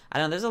 But I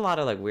don't know. There's a lot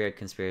of like weird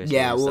conspiracies.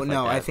 Yeah, well,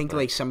 no, I think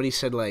like somebody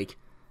said like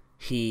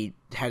he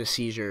had a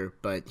seizure,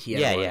 but he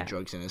had a lot of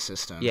drugs in his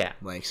system. Yeah,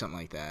 like something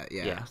like that.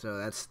 Yeah. So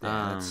that's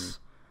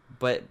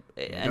But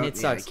and it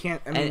sucks. I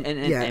can't. I And mean,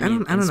 and yeah, I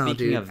mean, I don't know,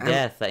 speaking dude. of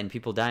death and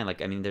people dying,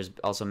 like I mean, there's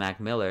also Mac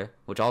Miller,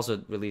 which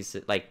also released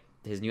like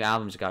his new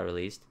album just got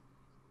released.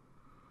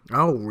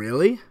 Oh,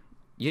 really?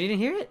 You didn't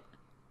hear it?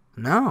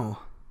 No.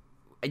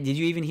 Did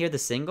you even hear the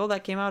single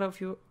that came out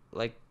of you?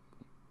 Like,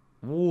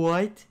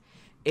 what?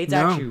 It's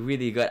No. actually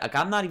really good. Like,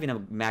 I'm not even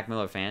a Mac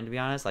Miller fan, to be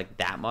honest. Like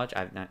that much,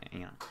 I've not,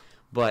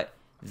 but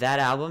that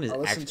album is I'll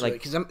listen actually to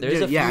it, 'cause like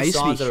there's a yeah, I few used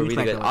to be songs that are huge really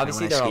Mac good. Miller fan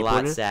Obviously, when I they're a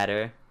lot skateboarded.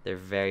 sadder. They're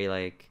very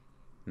like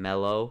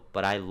mellow,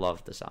 but I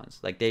love the songs.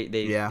 Like they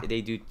do.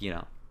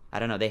 I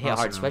don't know. They hit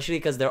Also hard, know. especially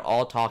because they're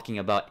all talking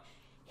about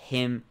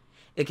him.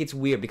 Like it's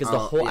weird because the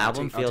whole yeah,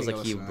 album I'll feels take a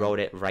like he listen to that. wrote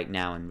it right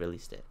now and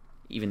released it,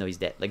 even though he's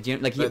dead. Like he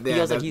But yeah,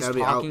 feels like he's that'd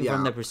be- talking yeah.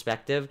 from the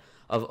perspective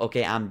of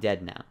okay, I'm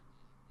dead now.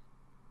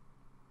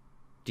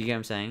 Do you get what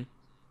I'm saying?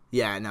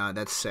 Yeah, no,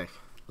 that's sick.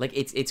 Like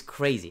it's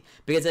crazy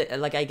because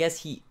like I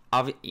guess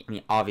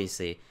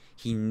obviously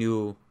he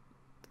knew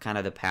kind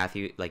of the path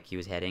he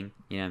was heading.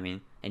 You know what I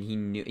mean? And he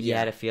knew he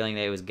had a feeling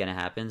that it was gonna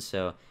happen.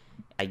 So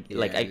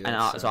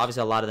so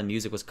obviously a lot of the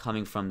music was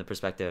coming from the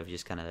perspective of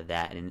just kind of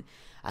that. And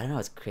I don't know,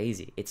 it's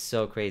crazy. It's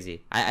so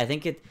crazy. I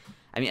think it.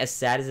 I mean, as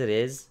sad as it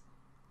is,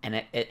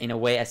 and in a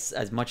way,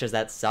 as much as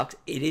that sucks,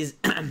 it is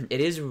it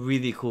is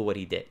really cool what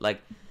he did.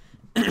 Like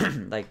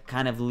like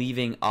kind of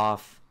leaving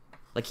off.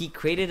 Like he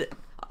created,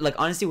 like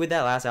honestly, with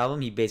that last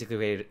album, he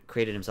basically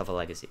created himself a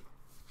legacy.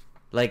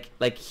 Like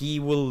he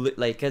will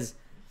because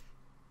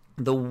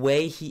the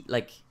way he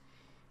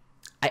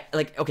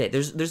okay.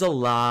 There's a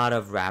lot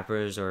of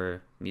rappers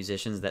or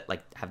musicians that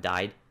like have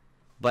died,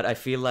 but I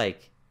feel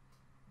like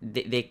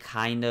they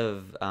kind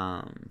of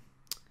I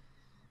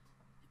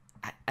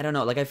don't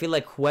know. Like I feel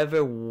like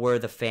whoever were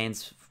the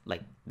fans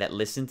like that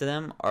listened to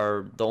them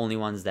are the only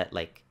ones that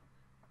like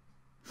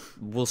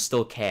will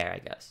still care, I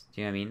guess.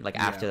 Do you know what I mean? Like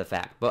after the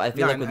fact. But I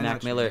feel like with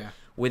Mac Miller,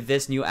 with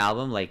this new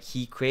album, like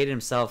he created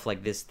himself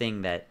like this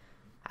thing that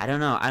I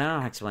don't know how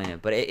to explain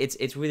it, but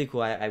it's really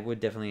cool. I would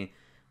definitely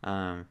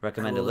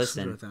recommend to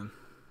listen.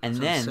 And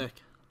then sick.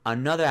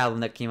 Another album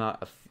that came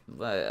out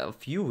a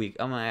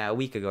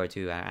week ago or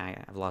two.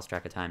 I've lost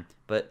track of time,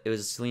 but it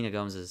was Selena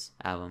Gomez's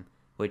album,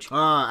 which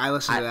I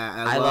listened to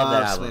that. I love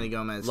that album. Selena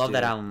Gomez. Love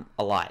that album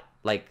a lot.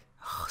 Like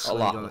a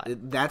lot.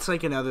 That's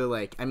like another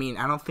like. I mean,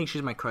 I don't think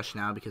she's my crush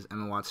now because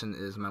Emma Watson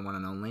is my one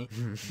and only.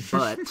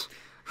 But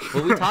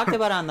well, we talked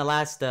about it on the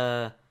last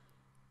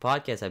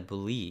podcast, I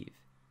believe.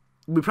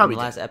 We probably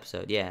last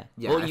episode, yeah.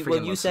 Yeah.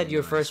 Well, you said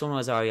your first one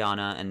was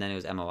Ariana, and then it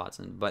was Emma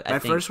Watson. But my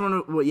first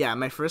one,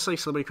 my first like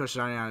celebrity crush is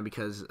Ariana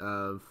because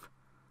of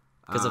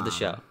the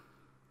show.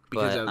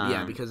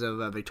 Because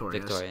of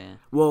Victorious. Victoria. Yeah.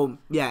 Well,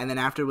 yeah, and then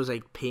after it was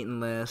like Peyton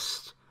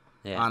List.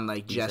 Yeah, on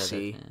like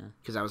Jessie,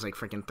 because I was like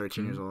freaking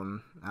 13 years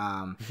old.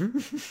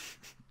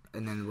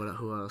 And then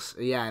who else?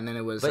 Yeah, and then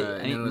it was.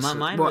 But, before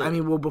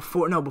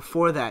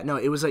that,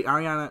 it was like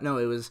Ariana. No,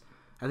 it was.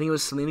 I think it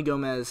was Selena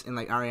Gomez and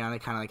like Ariana,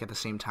 kind of like at the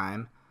same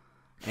time,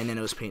 and then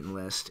it was Peyton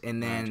List,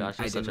 and then I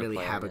didn't really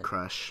have a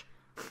crush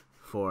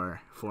for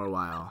a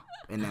while,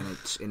 and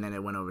then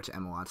it went over to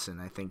Emma Watson.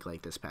 I think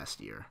like this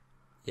past year.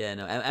 Yeah,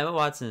 no, Emma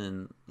Watson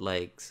and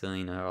like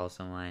Selena are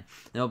also mine.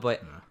 No,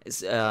 but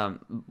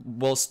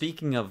well,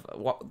 speaking of,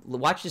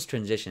 watch this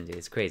transition, dude.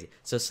 It's crazy.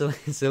 So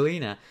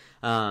Selena,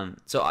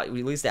 so I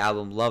released the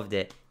album, loved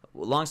it.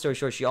 Long story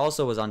short, she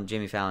also was on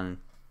Jimmy Fallon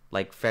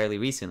like fairly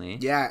recently.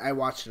 Yeah, I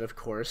watched it, of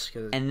course.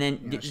 And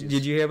then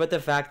did you hear about the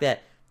fact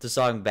that the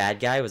song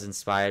 "Bad Guy" was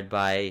inspired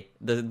by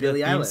the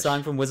theme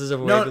song from Wizards of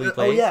Waverly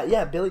Place? Oh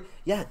yeah, Billy.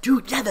 Yeah,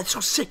 dude. Yeah, that's so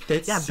sick.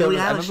 Billie Eilish.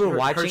 I remember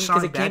watching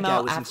because it came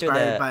out after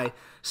inspired by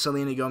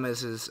Selena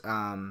Gomez's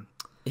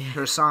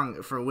her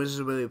song for Wizards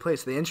of Waverly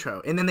Place, the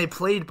intro, and then they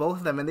played both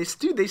of them, and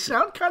they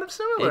sound kind of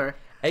similar.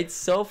 It's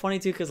so funny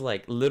too, because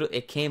like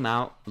it came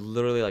out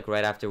literally like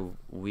right after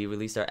we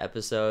released our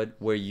episode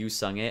where you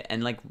sung it,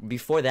 and like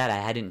before that I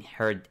hadn't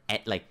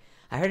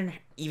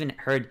even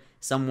heard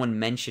someone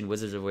mention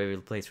Wizards of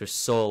Waverly Place for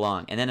so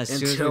long, and then as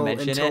soon as we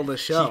mention it,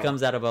 she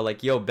comes out about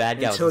like, "Yo, Bad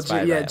Guy was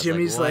inspired by it."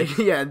 Jimmy's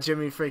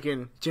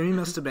Jimmy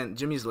must have been.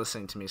 Jimmy's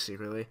listening to me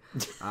secretly,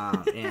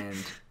 and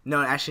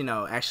no,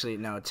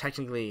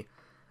 technically,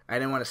 I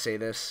didn't want to say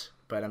this,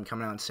 but I'm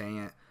coming out and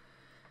saying it.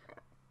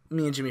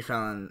 Me and Jimmy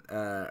Fallon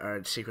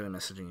are secretly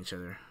messaging each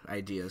other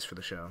ideas for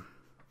the show.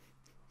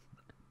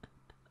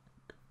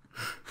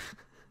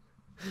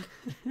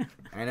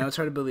 I know it's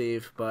hard to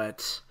believe,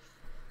 but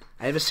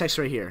I have his text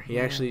right here. He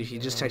just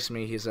texted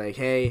me. He's like,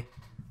 "Hey,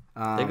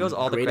 there goes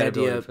all the great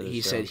credibility idea." for this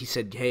He show.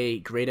 said, "Hey,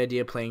 great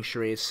idea playing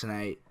charades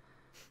tonight.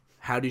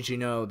 How did you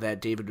know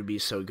that David would be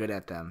so good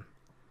at them?"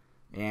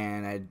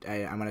 And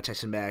I'm gonna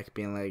text him back,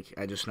 being like,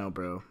 "I just know,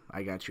 bro.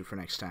 I got you for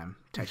next time.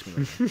 Text me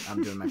later.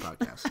 I'm doing my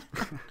podcast."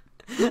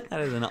 That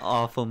is an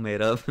awful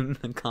made up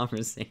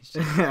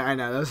conversation. I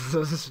know, that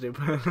was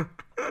stupid.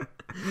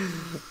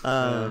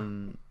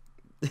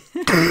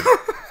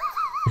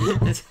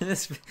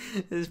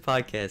 This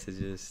podcast is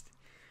just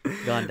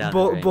gone down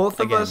the drain.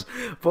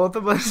 Both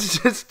of us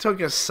just took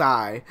a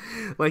sigh.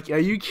 Like, are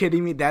you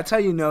kidding me? That's how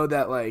you know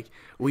that like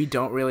we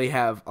don't really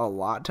have a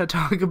lot to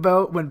talk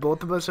about when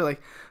both of us are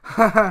like,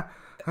 ha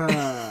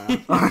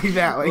like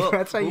that. Like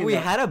that's how you. We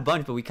know. had a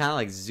bunch, but we kind of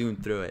like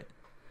zoomed through it.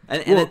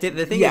 And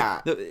the thing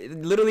is,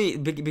 literally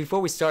before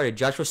we started,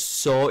 Josh was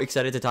so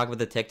excited to talk about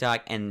the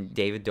TikTok and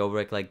David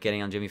Dobrik like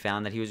getting on Jimmy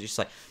Fallon that he was just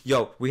like,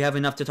 "Yo, we have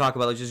enough to talk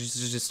about. Let's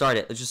just start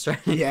it. Let's just start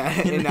it." Yeah,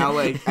 and now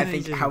like I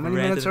think how many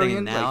minutes are we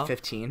in? Now, like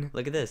 15.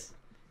 Look at this.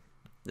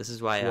 This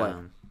is why.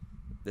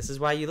 This is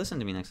why you listen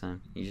to me next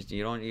time.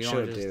 You don't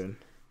Sure, just. Dude.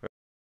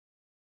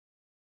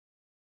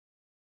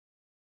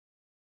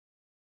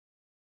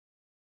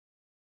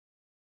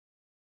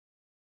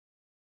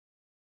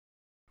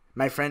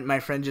 My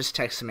friend just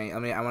texted me. I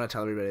mean, I want to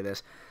tell everybody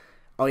this.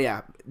 Oh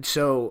yeah,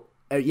 so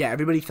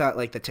everybody thought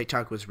like the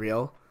TikTok was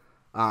real,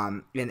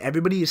 and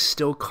everybody is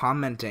still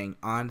commenting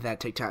on that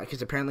TikTok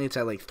because apparently it's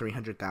at like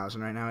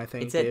 300,000 right now. I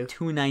think it's at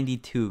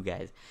 292,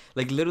 guys.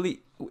 Like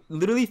literally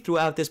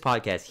throughout this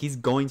podcast, he's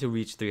going to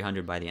reach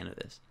 300 by the end of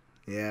this.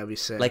 Yeah, it'll be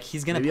sick. Like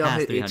he's gonna Maybe pass I'll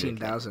hit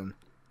 18,000.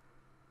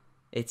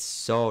 It's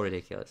so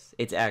ridiculous.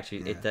 It's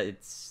actually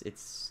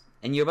it's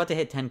and you're about to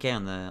hit 10K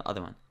on the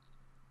other one.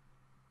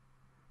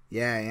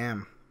 Yeah, I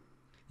am.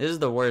 This is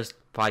the worst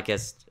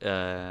podcast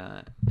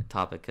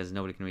topic because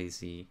nobody can really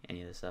see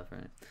any of this stuff,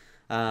 right?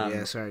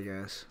 Yeah, sorry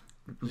guys.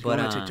 Just go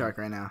on TikTok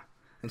right now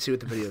and see what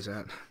the video's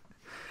at.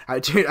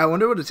 Dude, I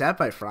wonder what it's at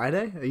by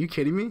Friday. Are you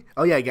kidding me?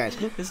 Oh yeah, guys.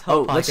 This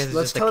whole podcast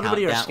let's tell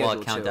everybody our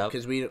schedule too,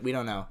 because we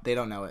don't know. They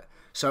don't know it.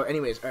 So,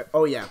 anyways,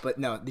 oh yeah, but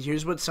no.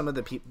 Here's what some of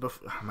the people.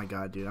 Oh my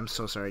god, dude, I'm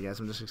so sorry,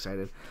 guys. I'm just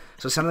excited.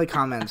 So some of the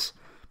comments,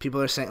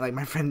 people are saying like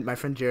my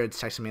friend Jared's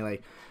texting me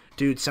like,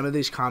 dude, some of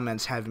these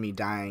comments have me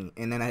dying.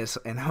 And then I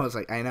was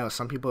like, I know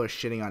some people are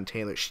shitting on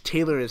Taylor.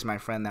 Taylor is my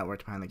friend that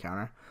worked behind the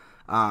counter.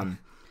 And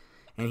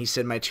he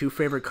said my two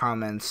favorite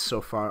comments so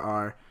far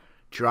are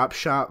drop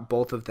shot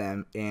both of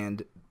them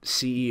and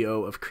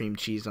CEO of cream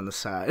cheese on the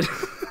side.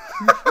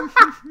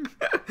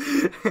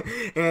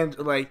 And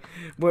like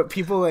what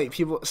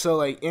people so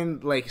like in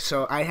like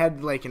so I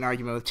had like an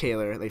argument with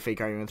Taylor, like fake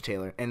argument with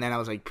Taylor, and then I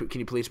was like, can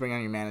you please bring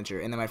on your manager?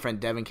 And then my friend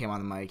Devin came on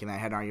the mic and I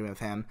had an argument with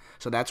him.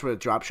 So that's where the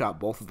drop shot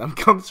both of them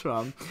comes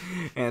from.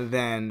 And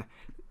then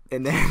the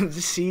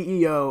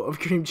CEO of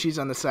cream cheese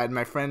on the side,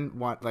 my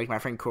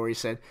friend Corey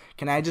said,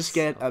 can I just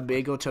get a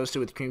bagel toasted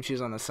with cream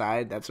cheese on the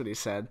side? That's what he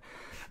said.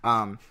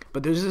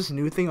 But there's this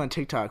new thing on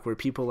TikTok where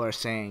people are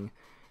saying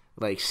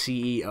like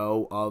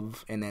CEO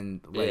of and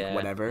then like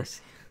whatever.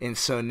 And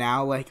so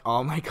now like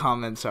all my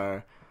comments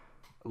are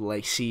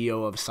like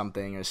CEO of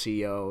something or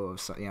CEO of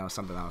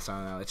something else. I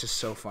don't know. It's just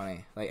so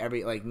funny.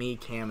 Like me,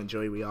 Cam, and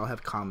Joey, we all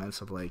have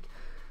comments of like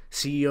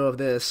CEO of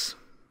this.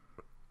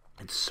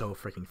 It's so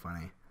freaking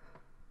funny.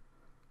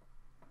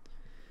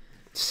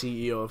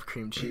 CEO of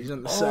cream cheese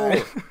on the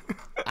side.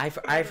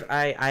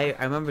 I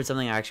remember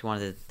something I actually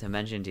wanted to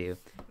mention to you.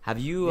 Have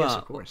you? Yes,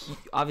 of course.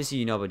 Obviously,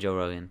 you know about Joe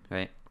Rogan,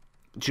 right?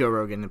 Joe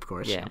Rogan, of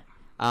course. Yeah.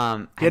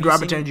 He had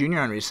Robert Downey Jr.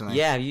 on recently.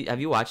 Yeah.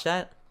 Have you watched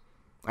that?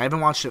 I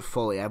haven't watched it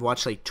fully. I've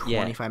watched like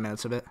 25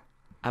 minutes of it.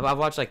 I've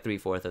watched like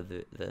 3/4 of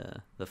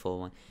the full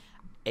one.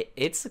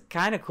 It's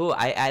kind of cool.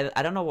 I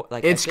don't know.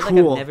 Like it's I feel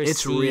cool. Like I've never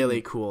it's seen...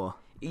 really cool.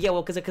 Yeah,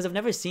 well, because I've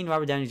never seen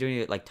Robert Downey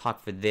Jr. like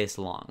talk for this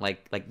long.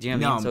 Like do you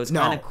know what I mean? So it's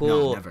kind of cool.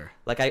 No, never.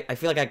 Like I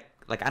feel like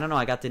I don't know.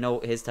 I got to know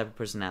his type of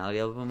personality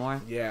a little bit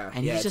more. Yeah,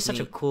 and he's just such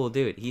a cool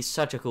dude. He's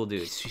such a cool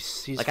dude.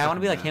 He's like I want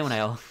to be like him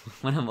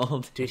when I'm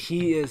old. Dude,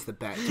 he is the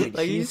best. Dude,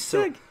 like he's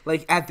so sick.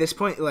 Like at this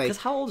point, like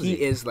how old is he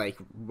is like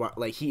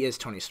he is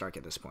Tony Stark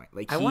at this point.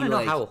 Like I want to know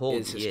like, how old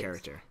is his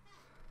character.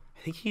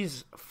 I think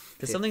he's.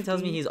 Because something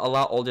tells me he's a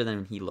lot older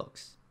than he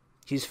looks.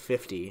 He's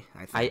 50,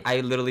 I think.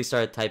 I literally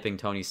started typing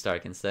Tony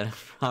Stark instead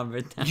of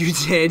Robert Downey. You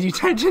did? You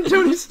typed in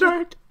Tony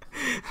Stark?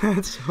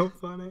 That's so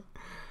funny.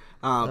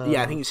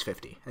 Yeah, I think he's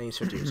 50. I think he's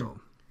 50 years old.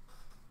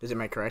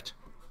 Am I correct?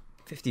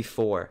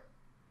 54.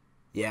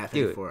 Yeah,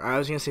 54. Dude. I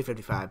was going to say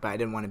 55, but I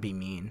didn't want to be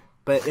mean.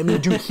 But, I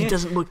mean, dude, he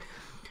doesn't look...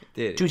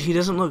 Dude, he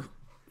doesn't look...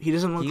 He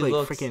doesn't look like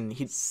freaking...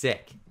 He's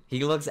sick.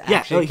 He looks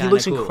actually he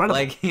looks cool. Incredible.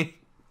 Like,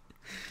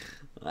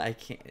 I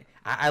can't...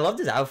 I loved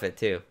his outfit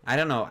too. I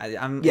don't know.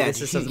 This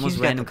is the most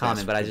random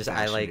comment, but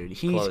I like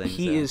clothing.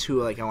 He is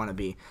who like I want to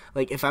be.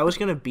 Like if I was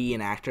gonna be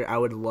an actor, I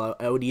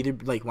would either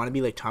like want to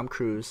be like Tom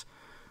Cruise,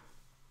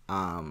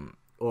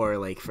 or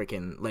like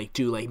freaking like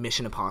do like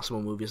Mission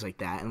Impossible movies like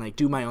that, and like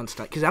do my own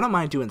stunt because I don't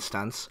mind doing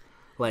stunts.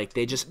 Like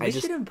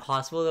Mission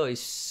Impossible though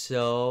is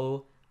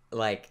so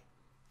like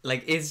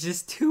it's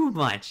just too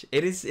much.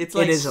 It's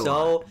like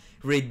so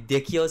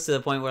ridiculous to the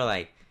point where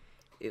like.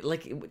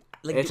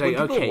 It's when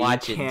people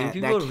watch it, do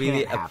people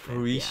really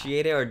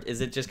appreciate it, or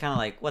is it just kind of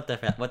like what the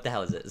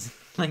hell is this?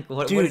 Like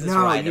what is this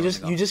ride?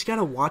 You just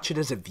gotta watch it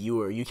as a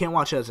viewer. You can't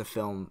watch it as a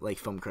film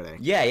critic.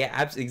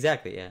 Yeah,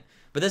 exactly, yeah.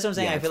 But that's what I'm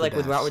saying. I feel like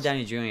with Robert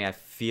Downey Jr., I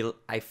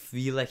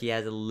feel like he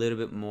has a little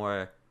bit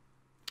more.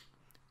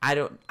 I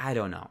don't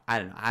know.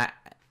 I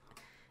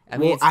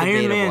mean,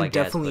 Iron Man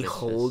definitely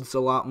holds a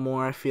lot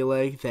more. I feel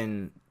like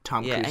than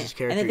Tom Cruise's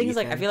character. And the thing is,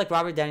 like, I feel like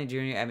Robert Downey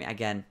Jr. I mean,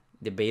 again.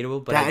 debatable,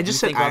 but Yeah, I just do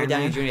said think Robert Iron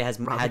Downey Man. Jr. has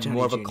Robert had Downey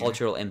more of a Jr..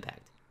 cultural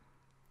impact.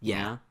 You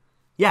Yeah. know?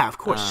 Yeah, of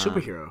course,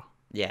 superhero.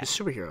 Yeah. He's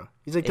a superhero.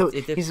 He's like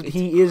It's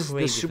he is the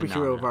crazy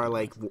superhero of our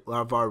phenomenon.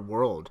 of our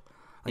world.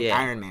 Like Yeah.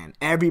 Iron Man.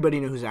 Everybody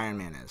knows who Iron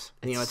Man is.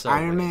 You know, it's so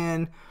Iron weird.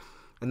 Man,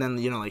 and then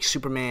like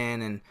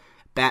Superman and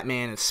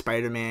Batman and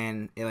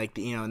Spider-Man, and like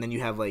and then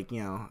you have like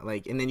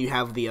and then you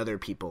have the other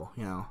people.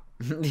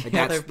 Like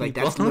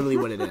that's literally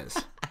what it is.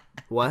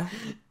 What?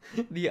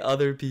 The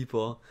other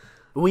people.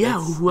 Well, yeah.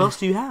 Who else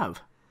do you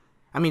have?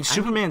 I mean,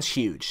 Superman's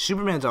huge.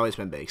 Superman's always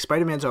been big.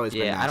 Spider-Man's always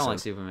been massive. Yeah, I don't like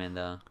Superman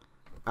though.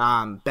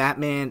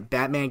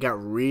 Batman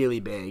got really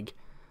big.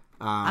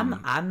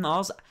 I'm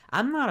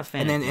not a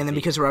fan. And then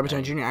because of Robert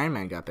Downey Jr., Iron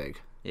Man got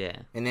big. Yeah.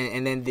 And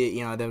then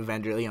the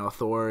Avenger,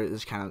 Thor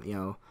is kind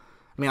of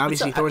I mean,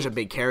 obviously Thor's a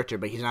big character,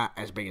 but he's not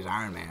as big as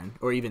Iron Man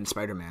or even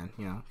Spider-Man.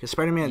 Because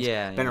Spider-Man's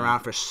been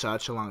around for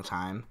such a long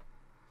time.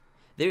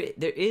 There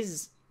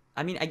is.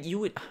 I mean, you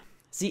would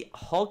see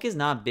Hulk is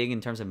not big in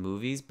terms of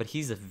movies, but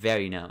he's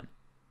very known.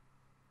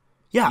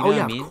 Yeah, you know what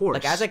I of mean? course.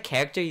 Like as a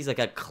character, he's like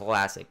a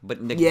classic, but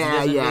he doesn't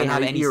yeah, really no,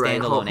 have any you're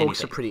right. standalone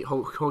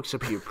Hulk's a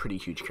pretty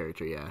huge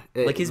character. Yeah,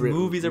 like his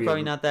movies are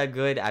probably not that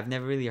good. I've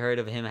never really heard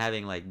of him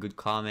having like good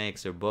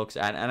comics or books.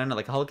 I don't know.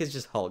 Like Hulk is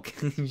just Hulk.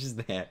 He's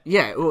just there.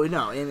 Yeah, well,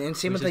 no, and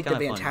same with Which like is the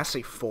kinda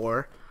Fantastic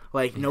Four.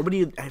 Like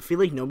nobody, I feel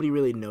like nobody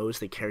really knows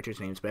the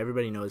characters' names, but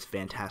everybody knows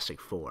Fantastic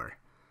Four.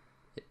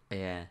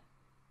 Yeah.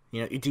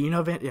 Do you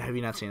know? Have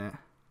you not seen it?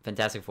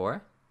 Fantastic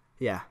Four.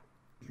 Yeah.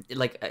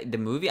 Like the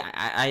movie,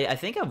 I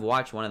think I've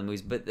watched one of the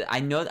movies, but I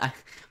know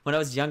when I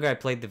was younger, I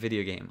played the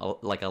video game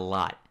like a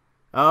lot.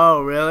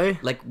 Oh, really?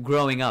 Like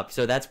growing up,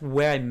 so that's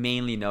where I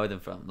mainly know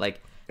them from.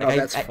 Like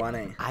that's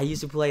funny. I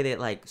used to play it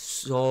like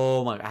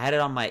so much. I had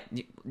it on my.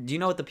 Do you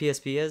know what the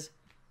PSP is?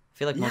 I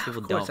feel like most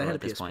people don't I had at a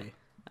this PSP. point.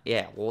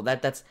 Yeah, well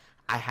that's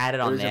I had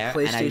it on there,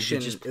 and I would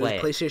just play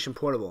it was PlayStation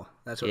Portable.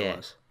 That's what it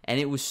was. And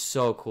it was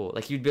so cool.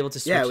 Like you'd be able to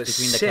switch between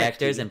sick, the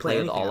characters dude. and play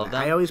with all of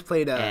them. I always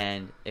played.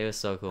 And it was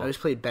so cool. I always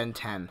played Ben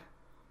 10.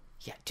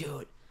 Yeah,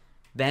 dude.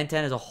 Ben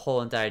 10 is a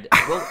whole entire.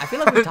 Well, I feel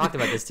like we talked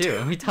about this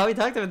too. We talked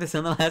about this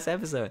in the last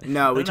episode.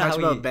 No, we talked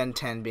about Ben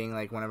 10 being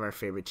like one of our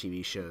favorite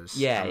TV shows.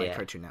 Yeah, on like yeah.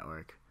 Cartoon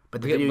Network.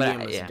 But the video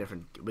game was a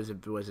different.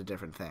 Was a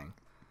different thing.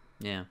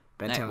 Yeah.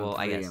 Ben 10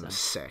 I guess game was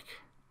sick.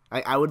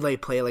 I would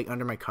like play like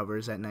under my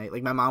covers at night.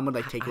 Like my mom would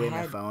like take away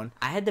my phone.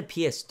 I had the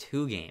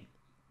PS2 game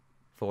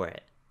for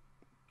it.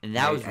 And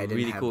that was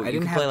really cool. You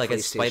could have play like a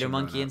PlayStation spider growing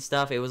monkey up. and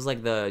stuff. It was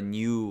like the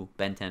new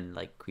Ben 10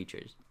 like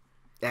creatures.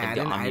 Yeah,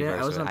 Like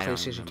I wasn't a I don't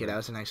PlayStation kid. remember. I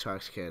was an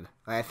Xbox kid.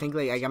 I think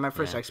like I got my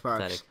first Xbox.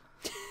 Pathetic.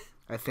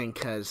 I think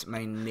because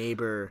my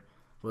neighbor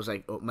was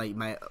like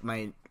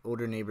my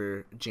older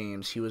neighbor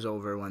James. He was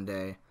over one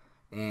day,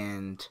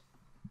 and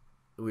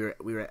we were.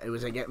 It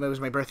was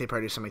my birthday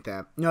party or something like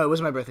that. No, it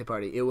wasn't my birthday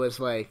party. It was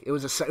like a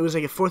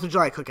 4th of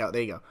July cookout.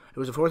 There you go. It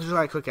was a 4th of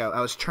July cookout.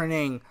 I was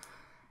turning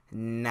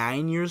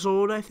 9 years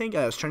old. I think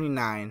I was turning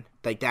 9.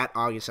 Like that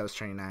August, I was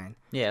turning 9.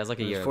 Yeah, it was like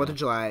a year. 4th of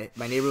July.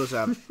 My neighbor was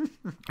up,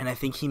 and I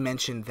think he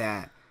mentioned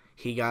that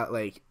he got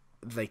like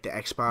the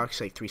Xbox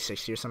like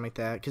 360 or something like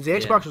that, because the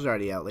Xbox was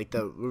already out. Like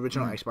the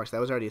original Xbox, that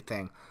was already a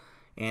thing,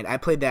 and I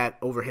played that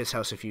over his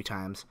house a few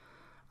times.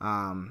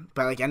 But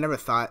like I never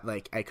thought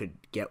like I could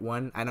get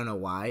one. I don't know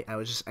why.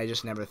 I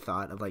just never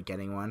thought of like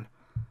getting one.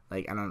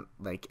 Like I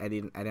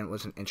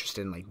wasn't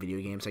interested in like video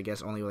games. I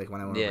guess only like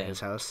when I went over to his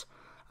house.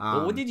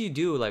 Well, what did you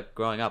do like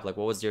growing up? Like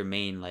what was your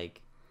main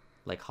like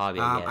hobby?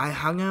 I guess? I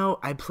hung out.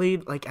 I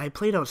played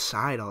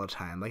outside all the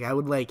time.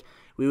 Like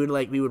we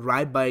would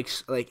ride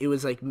bikes. Like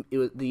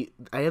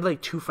I had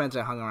like 2 friends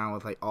I hung around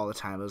with like all the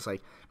time. It was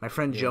like my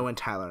friend Joe and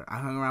Tyler. I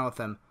hung around with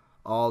them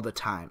all the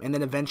time. And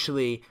then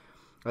eventually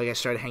like I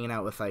started hanging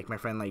out with like my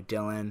friend like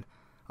Dylan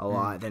a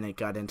lot. Then it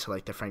got into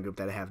like the friend group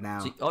that I have now.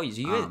 So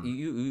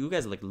you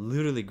guys like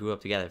literally grew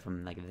up together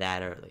from like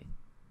that early.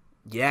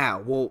 Yeah,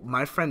 well,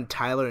 my friend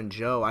Tyler and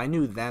Joe, I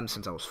knew them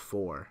since I was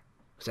 4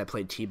 because I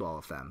played t-ball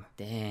with them.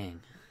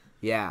 Dang.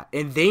 Yeah,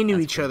 and they knew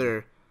each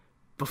other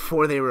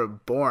before they were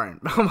born.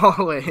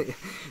 So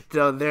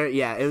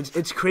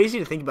it's crazy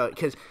to think about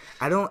because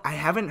I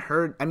haven't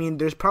heard. I mean,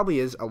 there's probably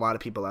is a lot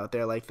of people out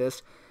there like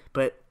this,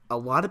 but a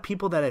lot of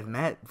people that I've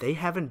met, they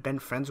haven't been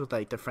friends with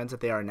like the friends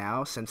that they are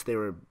now since they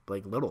were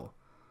like little,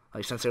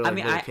 like since they were like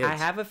little kids. I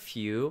have a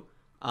few.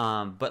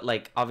 But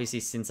like obviously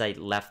since I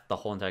left the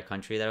whole entire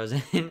country that I was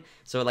in,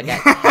 so like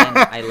at 10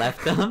 I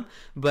left them.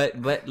 But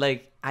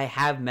like I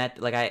have met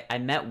like I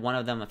met one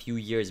of them a few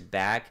years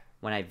back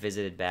when I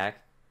visited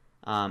back,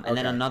 and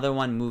then another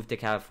one moved to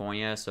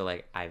California. So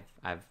like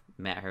I've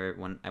met her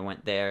when I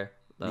went there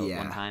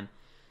one time.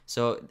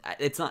 So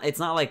it's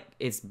not like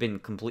it's been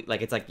complete.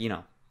 Like it's like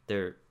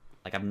they're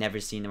like I've never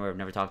seen them or I've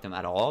never talked to them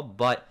at all.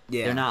 But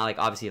they're not like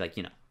obviously like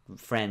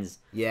friends.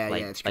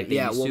 It's like great.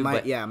 they used to,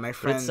 my But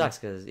friend. it sucks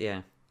because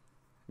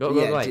Go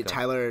ahead.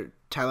 Tyler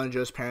and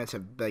Joe's parents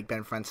have like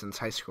been friends since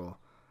high school,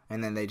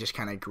 and then they just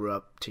kind of grew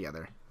up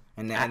together,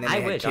 and then they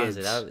had kids.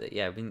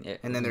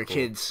 And then their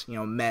kids,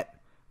 met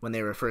when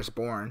they were first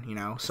born.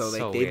 So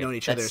like they've known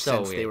each other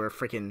since they were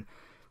freaking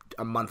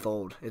a month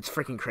old. It's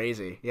freaking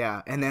crazy.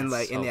 Yeah. And then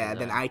That's so then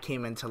bizarre. I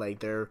came into like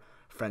their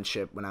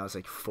friendship when I was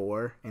like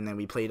 4, and then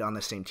we played on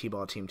the same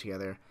t-ball team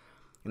together,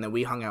 and then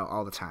we hung out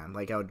all the time.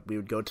 Like we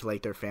would go to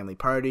like their family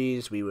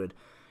parties. We would,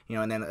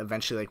 and then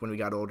eventually like when we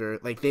got older,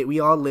 like we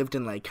all lived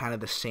in like kind of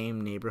the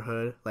same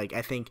neighborhood. Like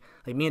I think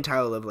like me and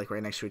Tyler lived like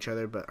right next to each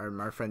other, but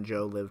our friend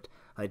Joe lived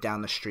like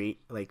down the street,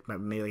 like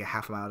maybe like a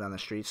half a mile down the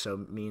street. So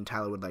me and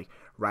Tyler would like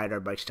ride our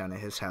bikes down to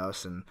his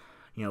house, and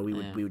we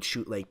would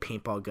shoot like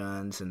paintball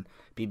guns and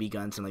BB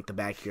guns in like the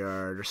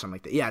backyard or something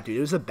like that. Yeah, dude, it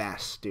was the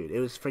best, dude. It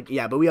was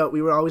yeah, but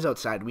we were always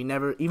outside. We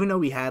never, even though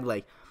we had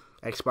like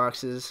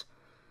Xboxes,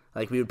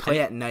 like we would play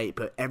at night,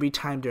 but every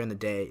time during the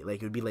day,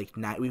 like it would be like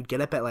we would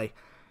get up at like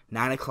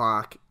 9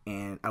 o'clock,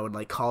 and I would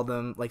like call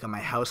them like on my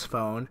house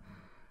phone,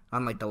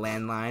 on like the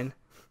landline,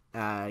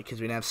 because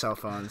we didn't have cell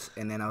phones,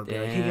 and then I would be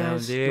like, hey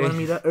guys, dude. you want to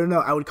meet up? Or no,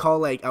 I would call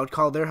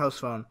their house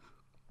phone,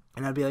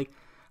 and I'd be like,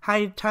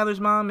 hi,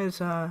 Tyler's mom, is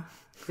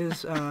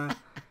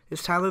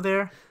Tyler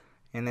there?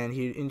 And then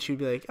she'd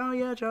be like, oh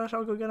yeah, Josh,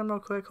 I'll go get him real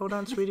quick. Hold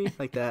on, sweetie,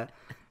 like that.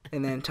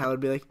 And then Tyler would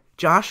be like,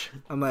 Josh,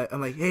 I'm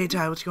like, hey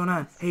Ty, what's going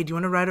on? Hey, do you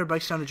want to ride our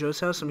bikes down to Joe's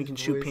house and we can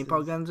shoot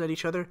paintball guns at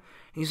each other? And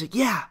he's like,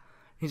 yeah.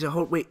 He's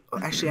like, wait,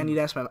 actually, I need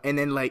to ask my mom. And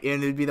then and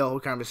it'd be the whole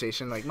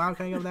conversation, like, Mom,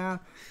 can I go down?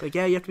 Like,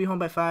 yeah, you have to be home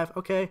by 5.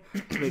 Okay.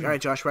 So like, all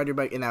right, Josh, ride your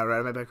bike. And I would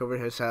ride my bike over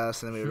to his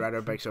house, and then we would ride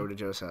our bikes over to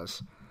Joe's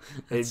house.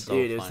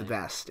 Dude, it was the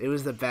best. It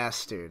was the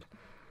best, dude.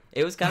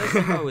 It was kind of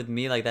similar with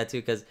me like that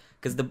too, because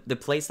the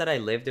place that I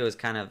lived, it was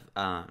kind of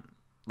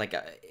like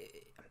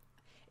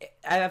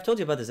I've told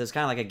you about this. It's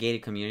kind of like a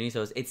gated community,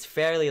 so it's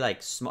fairly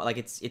like small. Like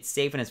it's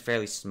safe and it's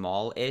fairly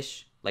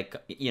small-ish. Like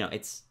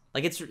it's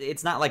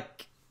not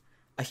like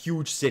a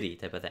huge city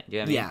type of thing. Do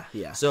you know what I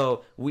mean? Yeah.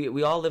 So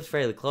we all lived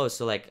fairly close.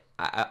 So like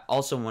I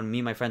also when me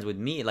and my friends would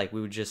meet, like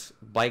we would just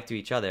bike to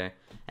each other,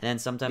 and then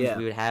sometimes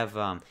we would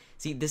have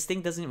see, this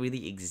thing doesn't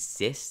really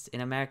exist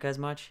in America as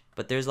much,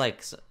 but there's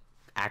like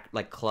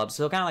clubs,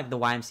 so kind of like the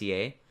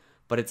YMCA,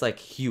 but it's like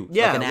huge,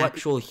 like an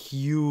actual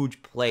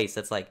huge place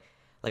that's like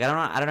I don't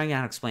know how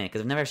to explain it,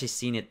 because I've never actually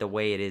seen it the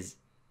way it is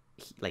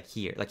like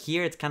here. Like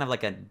here, it's kind of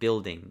like a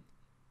building.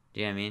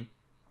 Do you know what I mean?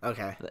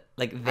 Okay.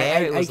 Like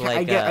there, it was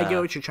I get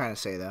what you're trying to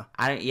say though.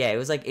 It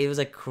was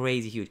like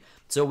crazy huge.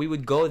 So we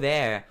would go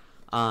there,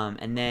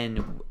 and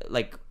then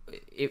like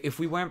if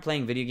we weren't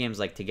playing video games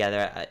like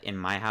together in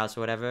my house or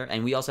whatever,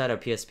 and we also had our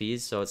PSPs,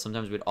 so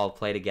sometimes we'd all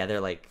play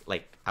together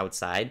like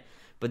outside.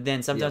 But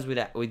then sometimes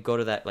we'd go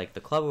to that like the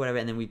club or whatever,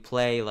 and then we'd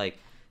play like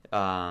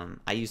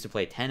I used to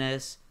play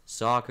tennis,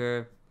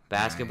 soccer,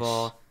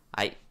 basketball.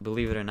 Nice. I,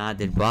 believe it or not,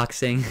 did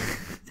boxing.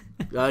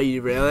 Oh,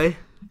 you really?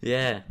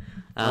 Yeah.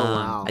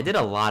 Wow. I did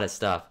a lot of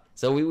stuff.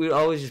 So we would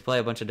always just play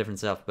a bunch of different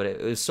stuff, but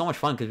it was so much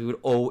fun because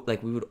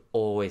we would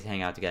always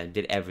hang out together,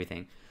 did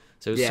everything.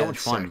 So it was so much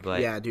fun. Sick. But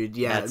yeah, dude.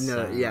 Yeah,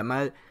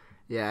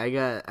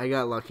 I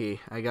got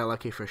lucky. I got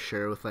lucky for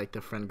sure with like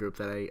the friend group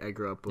that I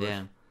grew up with.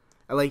 Yeah.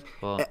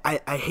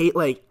 I hate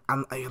like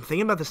I'm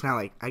thinking about this now.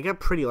 Like I got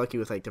pretty lucky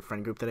with like the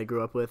friend group that I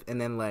grew up with, and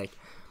then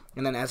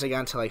as I got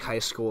into like high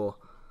school,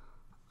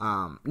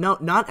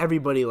 not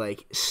everybody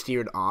like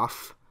steered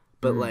off,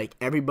 but like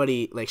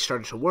everybody like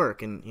started to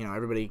work, and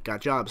everybody got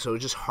jobs, so it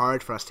was just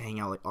hard for us to hang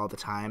out like all the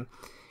time,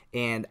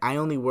 and I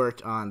only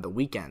worked on the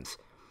weekends,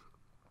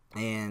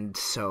 and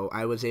so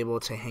I was able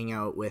to hang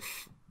out with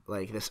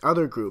like this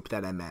other group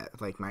that I met,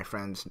 like my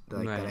friends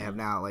like that I have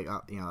now, like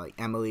like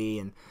Emily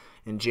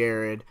and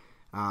Jared.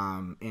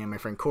 And my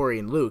friend Corey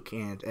and Luke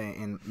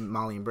and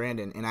Molly and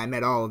Brandon, and I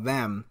met all of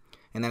them,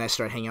 and then I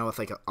started hanging out with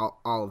like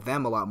all of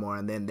them a lot more,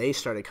 and then they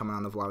started coming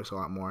on the vlogs a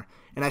lot more,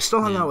 and I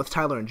still hung out with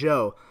Tyler and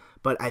Joe,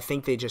 but I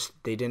think they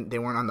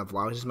weren't on the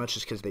vlogs as much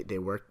just because they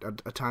worked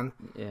a ton.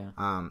 Yeah.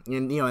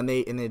 And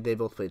they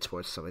both played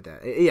sports and stuff like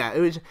that. Yeah,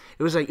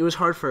 it was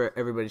hard for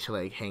everybody to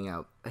like hang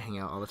out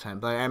all the time,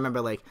 but I remember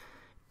like.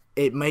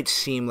 It might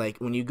seem like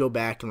when you go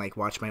back and like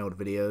watch my old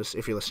videos,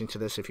 if you're listening to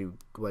this, if you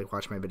like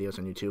watch my videos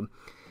on YouTube,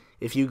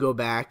 if you go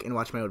back and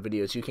watch my old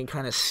videos, you can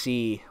kind of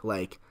see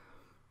like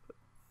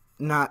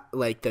not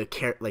like the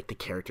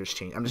characters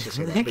change. I'm just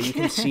gonna say that, but you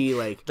can see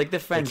like the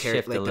friends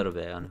shift a little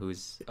bit on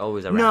who's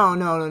always around.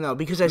 No,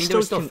 because I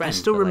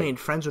still remained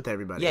friends with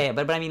everybody. Yeah,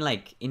 but I mean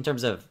like in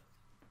terms of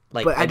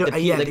like, but I don't.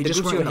 They the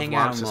just groups weren't you in the hang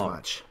out vlogs as more.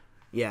 much.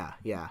 Yeah.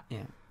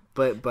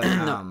 But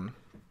No.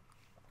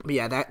 But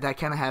yeah, that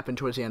kind of happened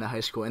towards the end of high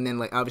school, and then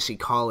like obviously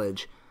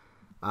college.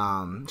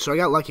 So I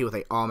got lucky with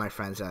like all my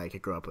friends that I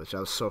could grow up with. So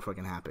I was so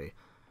fucking happy,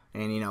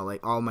 and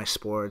like all my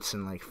sports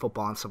and like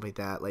football and stuff like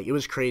that. Like it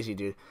was crazy,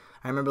 dude.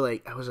 I remember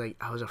like I was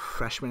a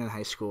freshman in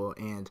high school,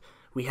 and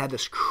we had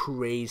this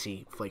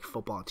crazy like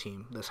football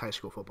team, this high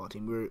school football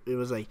team. It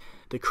was like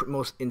the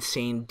most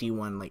insane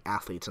D1 like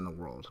athletes in the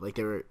world. Like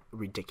they were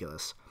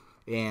ridiculous,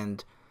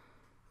 and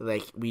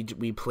like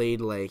we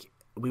played like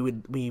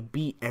we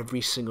beat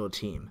every single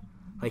team.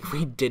 Like,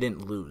 we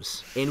didn't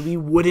lose. And we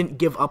wouldn't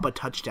give up a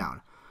touchdown.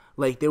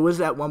 Like, there was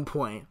that one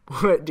point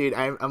where, dude,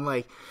 I'm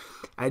like,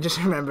 I just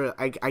remember,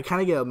 I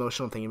kind of get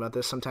emotional thinking about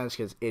this sometimes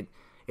because it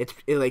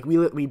like we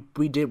Josh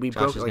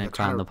broke is like gonna a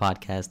cry ton on of the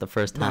podcast the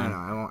first no,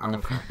 time. I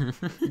won't cry.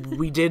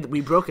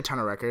 We broke a ton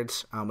of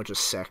records, which was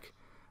sick.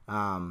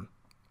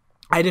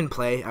 I didn't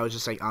play. I was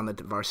just like on the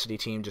varsity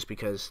team just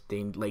because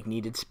they like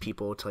needed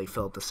people to like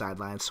fill up the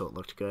sidelines so it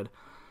looked good,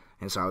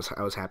 and so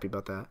I was happy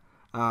about that.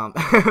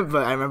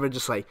 But I remember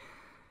just like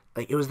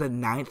it was the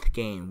 9th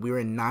game. We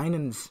were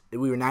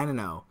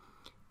 9-0,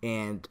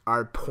 and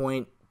our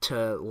points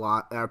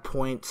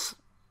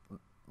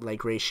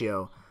like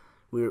ratio,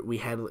 we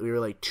were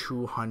like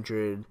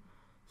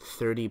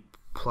 230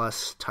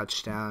 plus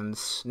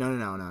touchdowns.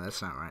 No,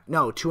 that's not right.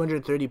 No,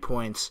 230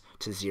 points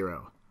to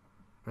 0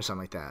 or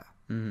something like that.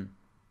 Mm-hmm.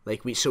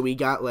 Like we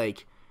got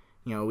like,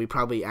 we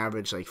probably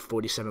averaged like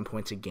 47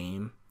 points a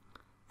game.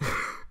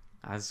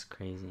 That's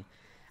crazy.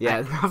 Yeah,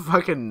 it's not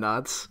fucking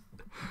nuts.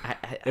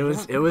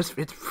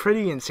 It's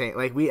pretty insane.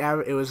 Like we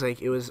averaged like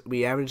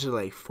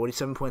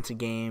 47 points a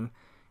game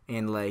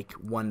and like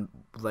one.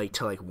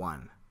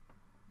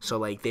 So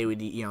like they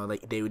would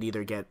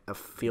either get a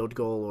field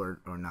goal or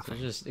nothing.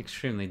 They're just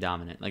extremely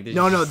dominant. Like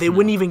they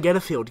wouldn't even get a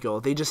field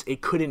goal.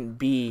 It couldn't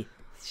be.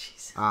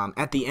 Jesus.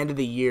 At the end of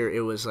the year,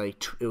 it was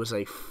like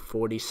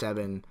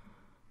 47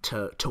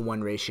 to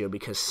 1 ratio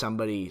because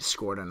somebody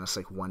scored on us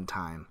like one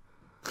time.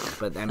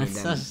 But I mean,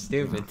 that's so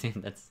stupid,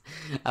 dude.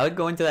 I would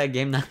go into that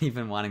game not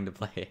even wanting to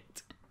play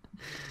it.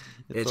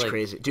 It's like,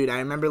 crazy, dude. I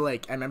remember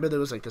there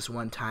was like this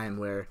one time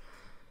where,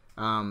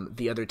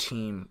 the other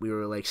team, we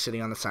were like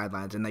sitting on the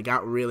sidelines and they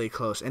got really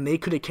close and they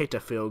could have kicked a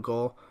field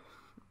goal,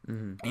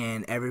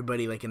 and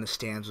everybody like in the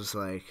stands was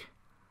like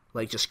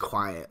just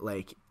quiet,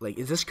 like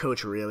is this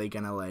coach really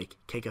gonna like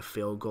kick a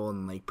field goal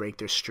and like break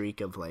their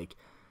streak of like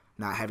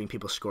not having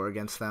people score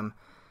against them?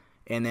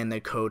 And then the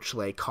coach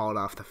like called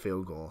off the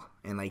field goal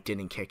and like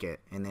didn't kick it,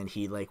 and then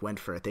he like went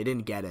for it. They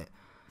didn't get it,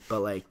 but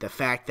like the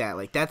fact that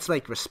like that's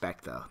like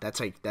respect though.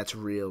 That's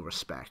real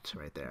respect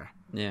right there.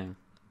 Yeah,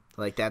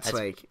 like that's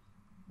like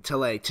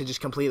to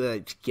just completely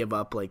like give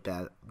up like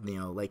that,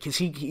 like because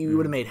he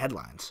would have made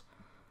headlines,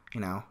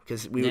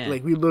 because we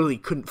literally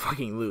couldn't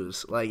fucking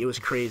lose. Like it was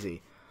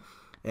crazy.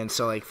 And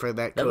so, like, for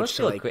that coach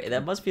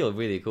that must feel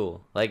really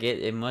cool. Like,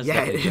 it must.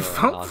 Yeah, it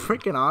felt awesome.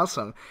 Freaking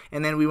awesome.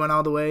 And then we went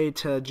all the way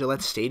to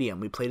Gillette Stadium.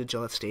 We played at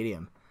Gillette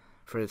Stadium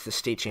for the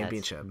state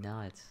championship. That's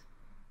nuts.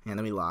 And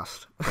then we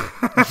lost.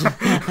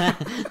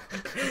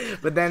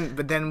 but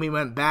then we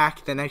went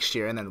back the next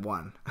year and then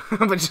won,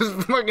 which is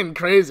fucking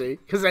crazy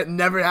because that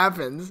never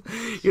happens.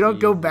 You don't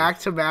go back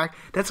to back.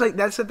 That's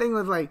the thing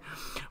with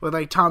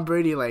Tom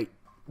Brady. Like,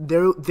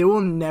 there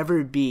will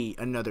never be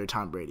another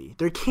Tom Brady.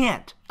 There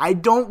can't. I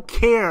don't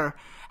care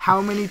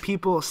how many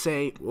people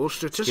say, well,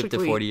 statistically, skip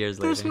to 40 years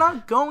later. There's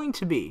not going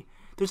to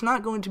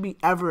be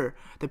ever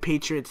the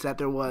Patriots that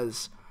there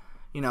was,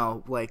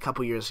 like a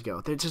couple years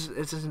ago. It's just not,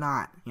 it's just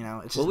not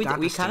the same.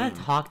 We kind of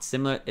talked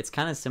similar. It's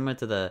kind of similar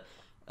to the,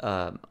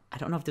 I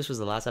don't know if this was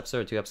the last episode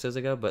or 2 episodes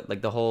ago, but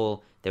like the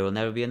whole, there will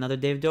never be another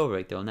David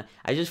Dobrik.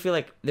 I just feel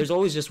like there's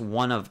always just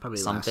one of probably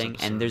something,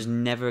 and there's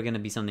never going to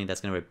be something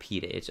that's going to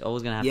repeat it. It's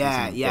always going to have to be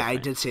something different. I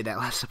did say that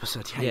last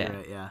episode. Yeah, you're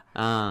right, yeah.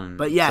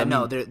 But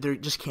so, there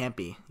just can't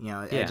be,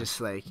 it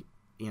just like,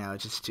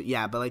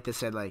 but like they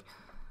said, like,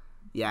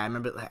 yeah, I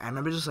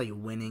remember just like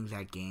winning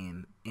that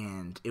game,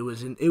 and it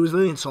was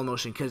literally in slow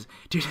motion because,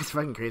 dude, it's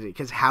fucking crazy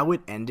because how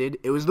it ended,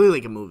 it was literally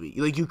like a movie.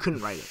 Like you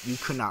couldn't write it, you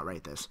could not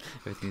write this.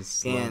 Everything's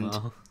slow-mo. And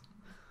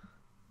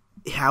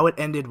how it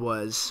ended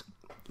was,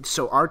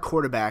 so our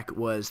quarterback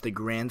was the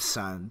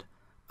grandson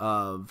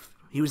of,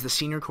 he was the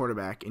senior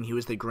quarterback, and he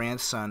was the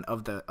grandson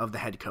of the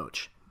head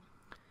coach,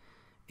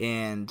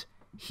 and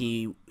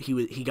he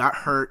got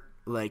hurt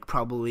like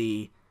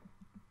probably.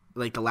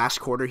 Like the last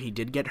quarter, he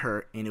did get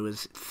hurt, and it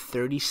was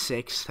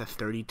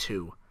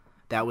 36-32.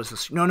 That was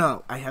it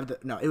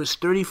was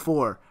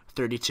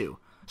 34-32.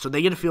 So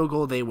they get a field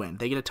goal, they win.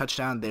 They get a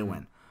touchdown, they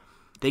win.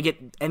 They get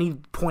any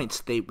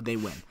points, they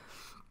win.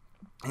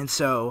 And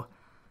so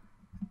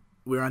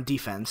we're on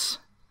defense,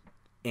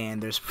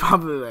 and there's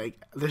probably like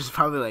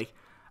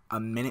a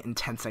minute and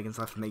 10 seconds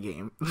left in the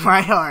game.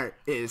 My heart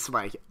is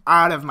like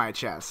out of my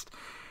chest,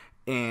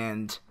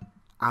 and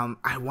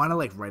I want to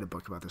like write a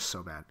book about this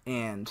so bad,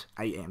 and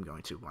I am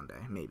going to one day.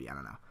 Maybe, I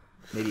don't know.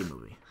 Maybe a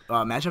movie.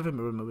 Imagine if I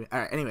made a movie. All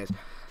right. Anyways,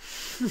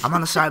 I'm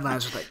on the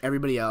sidelines with like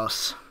everybody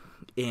else,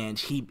 and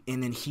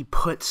then he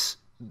puts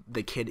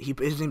the kid.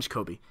 His name's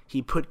Kobe.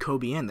 He put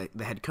Kobe in,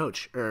 the head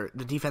coach or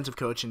the defensive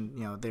coach,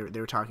 and they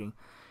were talking,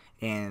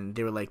 and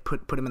they were like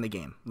put him in the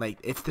game. Like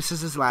if this is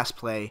his last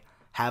play,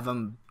 have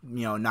him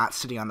not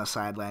sitting on the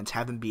sidelines.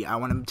 Have him be. I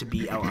want him to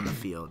be out on the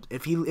field.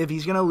 If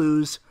he's gonna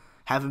lose,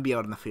 have him be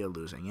out on the field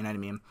losing, you know what I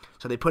mean?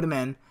 So they put him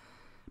in,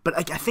 but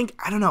like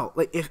I don't know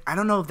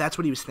if that's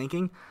what he was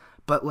thinking,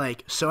 but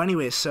like so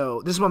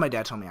this is what my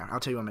dad told me. I'll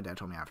tell you what my dad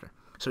told me after.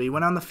 So he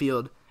went on the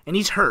field and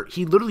he's hurt.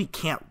 He literally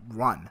can't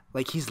run.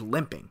 Like he's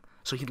limping.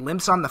 So he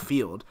limps on the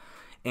field,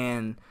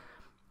 and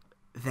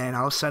then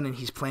all of a sudden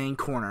he's playing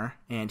corner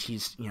and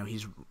he's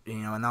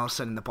and all of a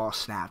sudden the ball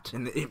snapped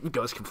and it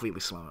goes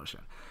completely slow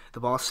motion. The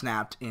ball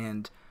snapped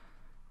and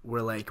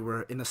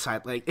we're in the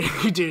side, like,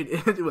 dude,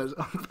 it was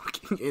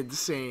fucking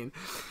insane.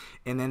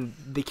 And then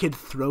the kid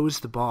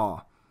throws the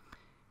ball,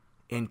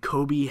 and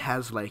Kobe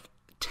has like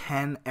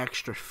 10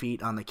 extra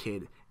feet on the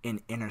kid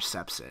and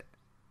intercepts it.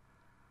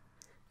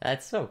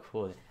 That's so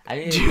cool. I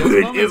mean,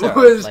 Dude,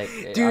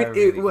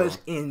 it was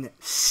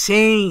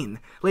insane.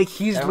 Like,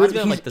 he's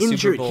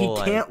injured. He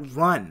can't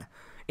run,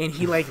 and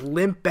he like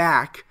limped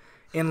back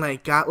and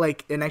like got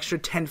like an extra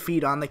 10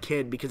 feet on the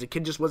kid because the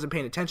kid just wasn't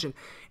paying attention,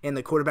 and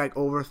the quarterback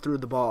overthrew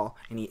the ball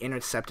and he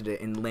intercepted it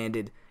and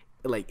landed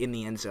like in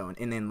the end zone,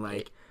 and then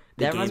like.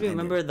 That reminds me.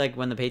 Remember, like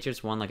when the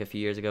Patriots won like a few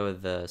years ago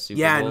with the Super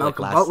Bowl. Yeah,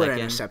 Malcolm like, Butler second,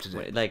 intercepted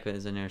it. Like it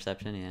was an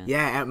interception. Yeah.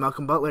 Yeah,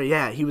 Malcolm Butler.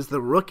 Yeah, he was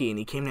the rookie and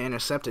he came to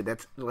intercept it.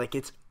 That's like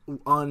it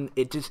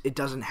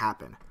doesn't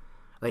happen.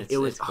 Like it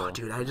was. Cool. Oh,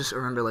 dude, I just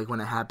remember like when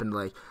it happened.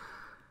 Like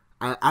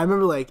I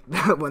remember like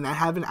when that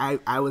happened.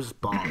 I was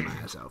bawling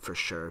my eyes out for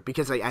sure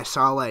because like I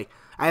saw like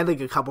I had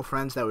like a couple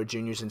friends that were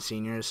juniors and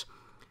seniors,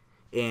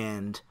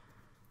 and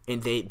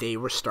they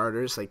were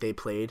starters. Like they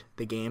played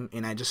the game,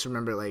 and I just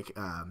remember like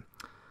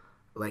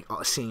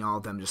seeing all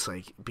of them just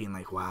like being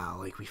like, wow,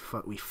 like we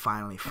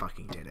finally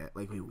fucking did it,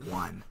 like we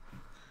won,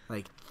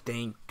 like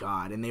thank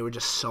God. And they were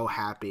just so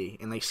happy,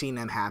 and like seeing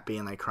them happy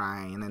and like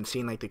crying, and then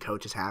seeing like the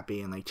coaches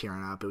happy and like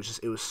tearing up, it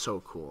was so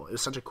cool. It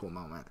was such a cool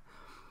moment.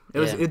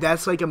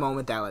 That's like a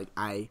moment that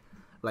I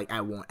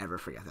won't ever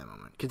forget that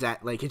moment, because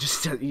that like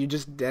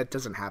that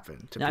doesn't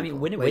happen to people. I mean,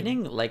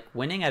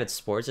 winning at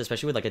sports,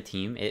 especially with like a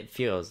team, it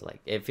feels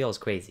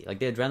crazy. Like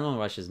the adrenaline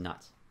rush is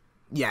nuts.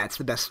 Yeah, it's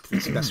the best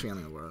feeling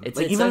in the world.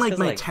 Even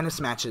my tennis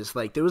matches,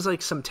 like there was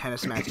like some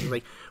tennis matches,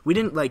 like we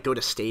didn't like go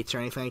to states or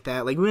anything like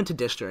that. Like we went to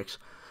districts,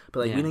 but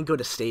like we didn't go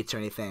to states or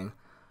anything.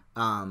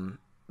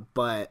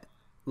 But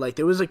like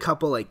there was a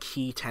couple like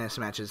key tennis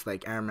matches,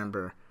 like I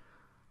remember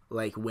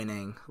like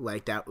winning,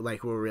 like that,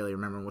 like were really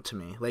memorable to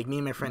me. Like me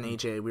and my friend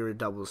AJ, we were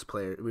doubles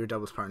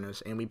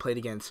partners, and we played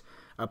against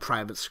a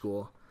private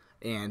school,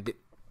 and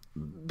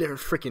they're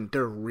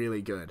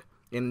really good.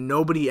 And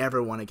nobody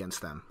ever won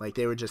against them. Like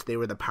they were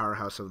the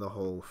powerhouse of the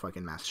whole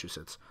fucking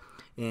Massachusetts.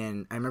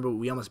 And I remember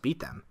we almost beat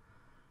them.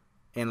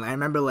 And I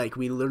remember like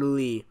we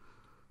literally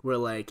were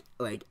like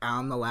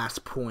on the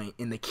last point,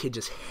 and the kid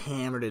just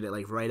hammered it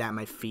like right at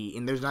my feet.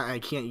 And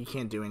you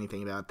can't do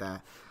anything about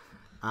that.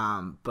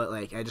 But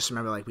like I just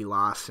remember like we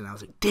lost, and I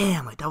was like,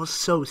 damn, like that was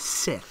so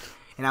sick.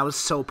 And I was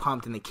so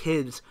pumped, and the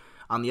kids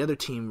on the other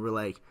team were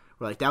like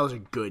that was a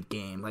good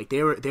game. Like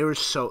they were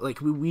so like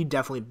we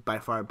definitely by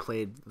far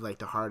played like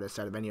the hardest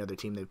out of any other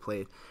team they've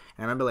played. And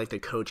I remember like the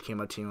coach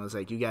came up to me and was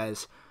like, "You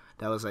guys,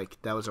 that was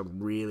a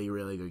really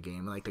really good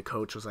game." And, like the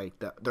coach was like,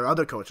 their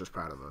other coach was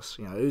proud of us.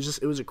 You know, it was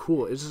just a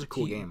cool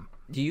game.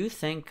 Do you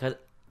think? Cause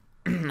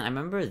I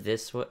remember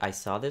this. I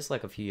saw this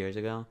like a few years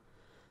ago.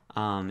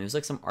 It was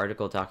like some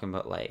article talking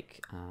about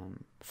like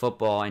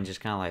football and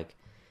just kind of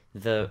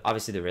like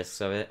obviously the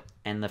risks of it,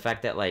 and the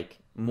fact that like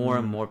more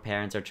and more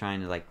parents are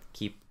trying to like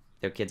keep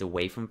their kids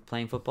away from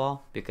playing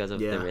football because of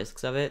the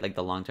risks of it, like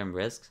the long-term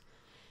risks.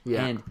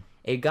 Yeah. And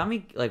it got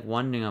me like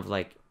wondering of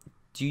like,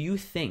 do you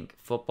think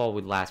football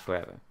would last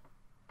forever?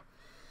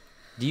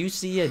 Do you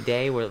see a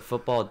day where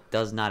football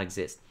does not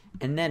exist?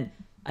 And then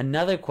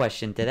another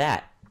question to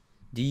that,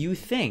 do you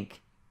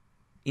think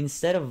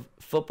instead of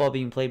football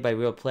being played by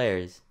real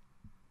players,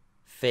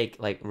 fake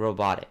like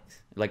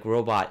robotics, like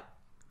robot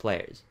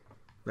players?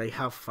 Like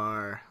how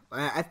far?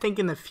 I think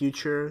in the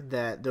future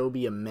that there will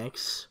be a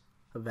mix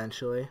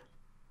eventually.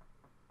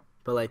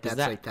 But like that's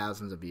like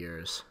thousands of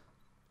years.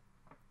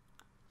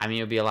 I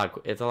mean,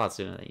 it's a lot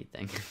sooner than you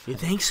think. You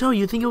think so?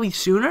 You think it'll be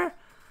sooner?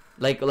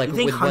 Like you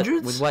think with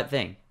hundreds? With what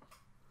thing?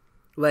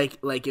 Like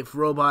if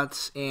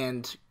robots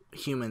and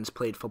humans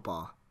played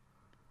football.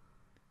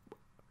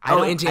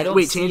 To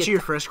answer your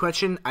first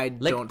question, I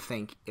don't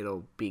think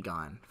it'll be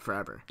gone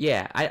forever.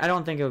 Yeah, I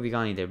don't think it'll be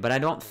gone either. But I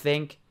don't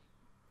think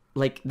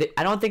I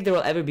don't think there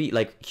will ever be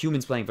like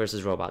humans playing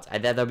versus robots.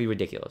 That'd be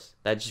ridiculous.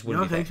 That just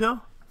wouldn't be fair. You don't think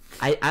so?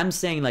 I'm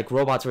saying like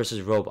robots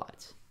versus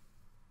robots.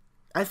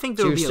 I think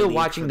there will be a league for that. So you're still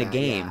watching the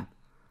game,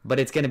 but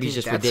it's gonna be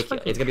just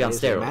ridiculous. It's gonna be on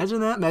steroids.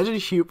 Imagine that.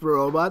 Imagine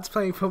robots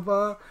playing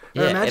football.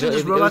 Yeah, imagine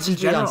just robots in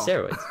general. Be on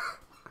steroids.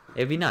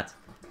 It'd be nuts.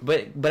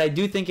 But I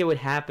do think it would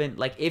happen.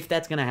 Like if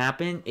that's gonna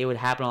happen, it would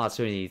happen a lot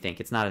sooner than you think.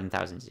 It's not in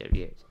thousands of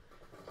years.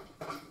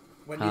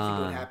 When do you think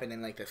it would happen?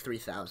 In like the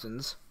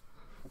 3000s?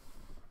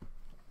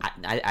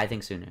 I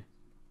think sooner.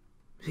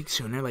 You think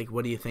sooner? Like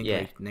what do you think? Yeah.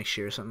 Like next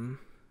year or something?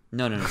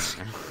 No.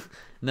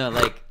 No,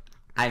 like,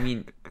 I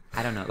mean,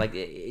 I don't know. Like,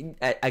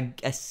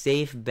 a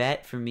safe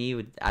bet for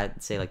me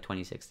I'd say like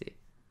 2060.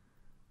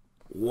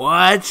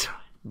 What?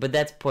 But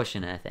that's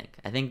pushing it, I think.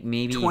 I think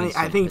maybe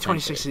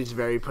 2060 is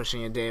very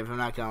pushing it, Dave. I'm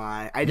not gonna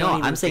lie.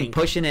 I'm saying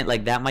pushing it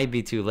like that might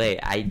be too late.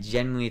 I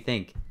genuinely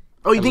think.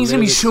 Oh, you think it's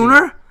gonna be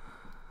sooner?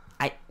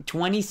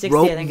 2060,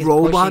 I think is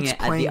pushing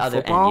it at the other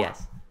football? end.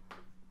 Yes.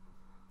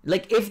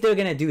 Like if they're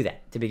gonna do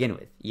that to begin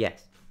with,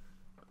 yes.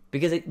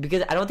 Because I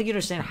don't think you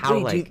understand how.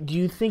 Wait, do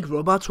you think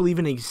robots will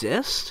even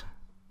exist?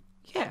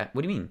 Yeah.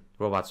 What do you mean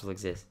robots will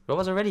exist?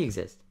 Robots already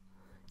exist.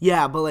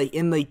 Yeah, but like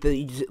in like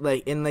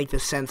the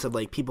sense of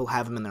like people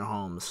have them in their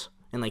homes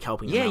and like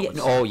helping them out with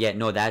stuff. Oh yeah,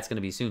 no, that's gonna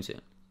be soon.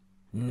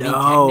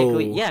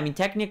 No. I mean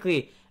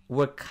technically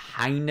we're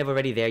kind of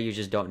already there. You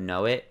just don't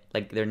know it.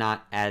 Like they're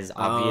not as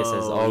obvious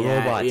as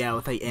robots. Yeah,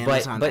 with like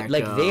Amazon but Echo.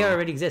 like they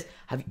already exist.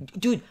 Have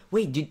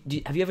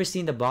you ever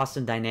seen the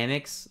Boston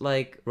Dynamics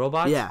like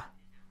robots? Yeah.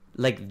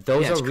 Like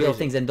those are real crazy.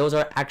 things, and those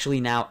are actually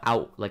now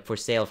out like for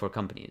sale for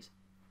companies.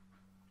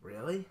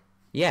 Really?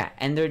 Yeah,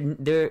 and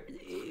they're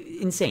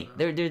insane.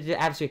 They're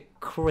absolutely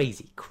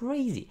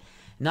crazy.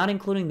 Not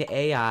including the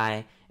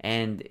AI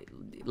and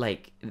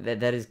like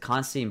that is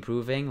constantly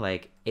improving.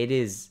 Like it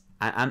is.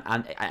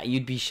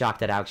 You'd be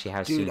shocked at actually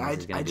how soon this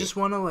is gonna be. I just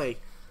want to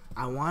like.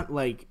 I want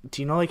like.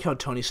 Do you know like how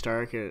Tony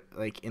Stark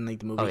like in like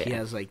the movie he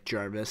has like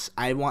Jarvis?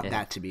 I want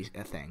that to be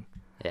a thing.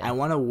 Yeah. I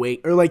want to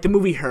wait, or like the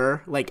movie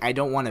Her. Like I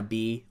don't want to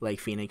be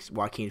like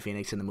Joaquin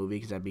Phoenix in the movie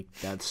because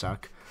that'd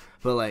suck.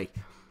 But like,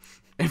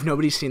 if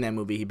nobody's seen that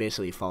movie, he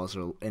basically falls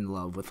in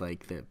love with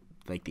like the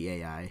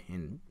AI,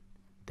 and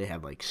they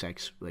have like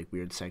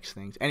weird sex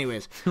things.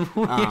 Anyways,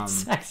 weird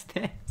sex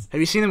things. Have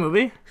you seen the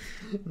movie?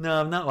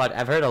 No, I've not watched.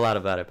 I've heard a lot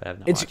about it, but I've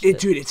not watched it.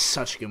 Dude, it's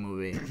such a good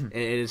movie. It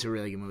is a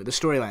really good movie. The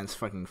storyline's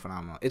fucking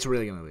phenomenal. It's a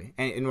really good movie,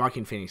 and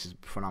Joaquin Phoenix is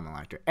a phenomenal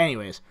actor.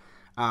 Anyways.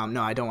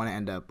 No, I don't want to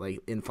end up like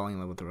in falling in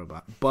love with the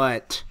robot.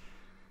 But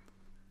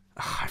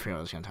I forgot what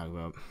I was gonna talk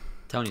about.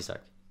 Tony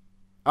Stark.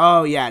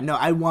 Oh yeah, no,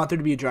 I want there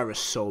to be a driver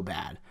so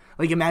bad.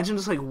 Like imagine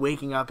just like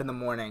waking up in the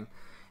morning,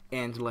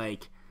 and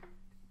like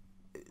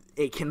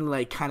it can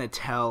like kind of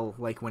tell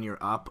like when you're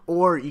up,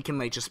 or you can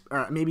like just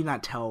or maybe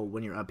not tell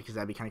when you're up because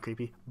that'd be kind of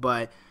creepy.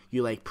 But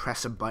you like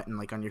press a button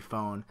like on your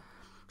phone,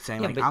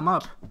 saying like I'm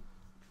up.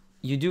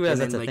 You do realize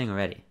that's a thing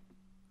already.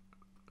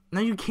 No,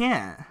 you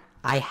can't.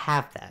 I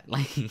have that.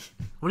 Like,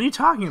 what are you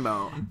talking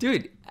about,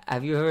 dude?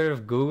 Have you heard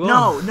of Google?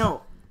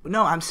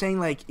 No. I'm saying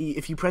like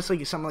if you press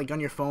like something like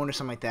on your phone or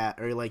something like that,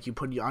 or like you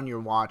put it on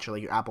your watch or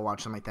like your Apple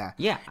Watch, something like that.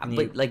 Yeah,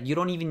 but like you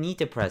don't even need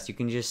to press. You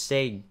can just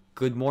say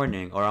 "Good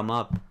morning" or "I'm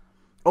up."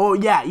 Oh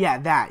yeah,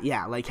 that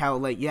like how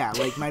like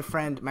my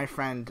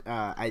friend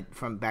I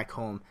from back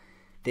home,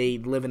 they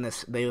live in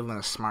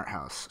a smart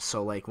house.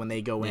 So like when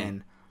they go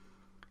in,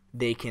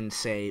 they can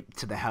say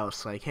to the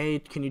house like, "Hey,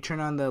 can you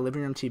turn on the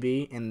living room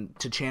TV and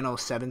to channel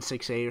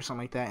 768 or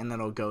something like that?" And then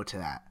it'll go to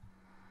that.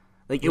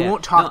 Like it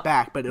won't talk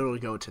back, but it'll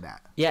go to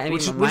that. Yeah, I mean,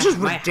 which is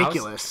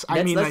ridiculous.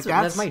 House,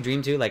 that's my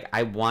dream too. Like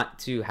I want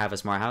to have a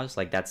smart house.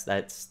 Like that's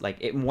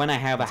like when I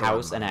have a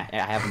house and I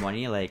have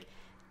money, like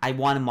I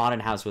want a modern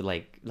house with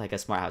like a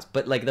smart house.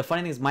 But like the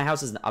funny thing is, my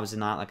house is obviously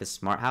not like a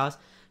smart house,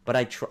 but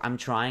I'm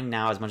trying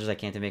now as much as I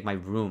can to make my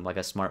room like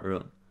a smart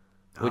room.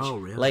 Which,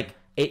 really? Like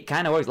it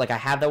kind of works. Like I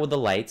have that with the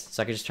lights,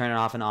 so I can just turn it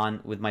off and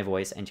on with my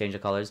voice and change the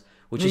colors,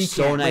 which is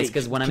so nice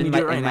because when I'm in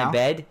my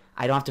bed,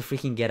 I don't have to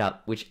freaking get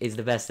up, which is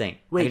the best thing.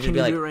 Wait, can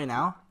you do it right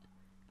now?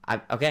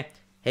 Okay.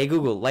 Hey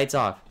Google, lights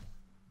off.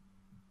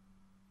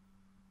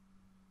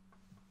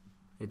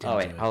 Oh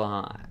wait, hold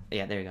on.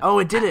 Yeah, there you go. Oh,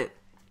 it did it.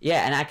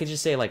 Yeah, and I could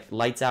just say like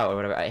lights out or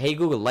whatever. Hey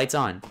Google, lights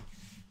on.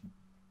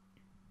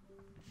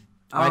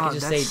 Or I could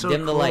just say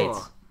dim the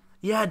lights.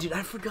 Yeah, dude,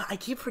 I forgot. I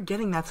keep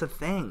forgetting that's a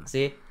thing.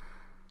 See?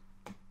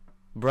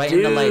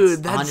 Brighten the lights,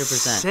 100%. That's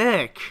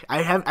sick.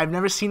 I've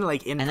never seen it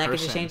like in person. And I can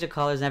just change the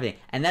colors and everything.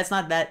 And that's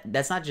not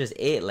just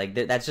it. Like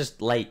that's just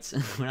lights.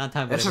 We're not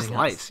talking about that's just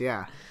lights. Else.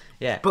 Yeah.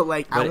 Yeah. But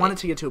like I wanted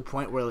to get to a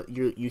point where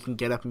you can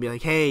get up and be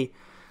like, hey,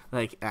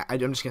 like I'm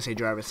just gonna say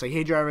Jarvis. Like,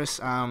 hey Jarvis,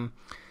 can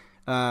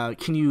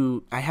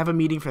you? I have a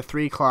meeting for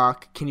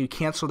 3:00. Can you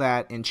cancel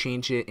that and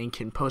change it and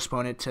can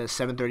postpone it to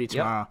 7:30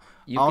 tomorrow?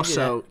 Yep.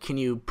 Also, can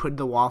you put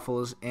the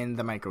waffles in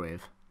the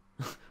microwave?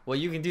 Well,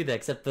 you can do that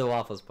except the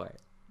waffles part.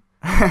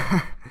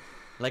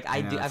 Like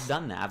I've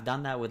done that. I've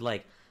done that with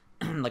like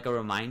like a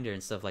reminder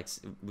and stuff like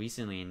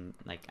recently, and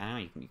like I don't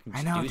know, you can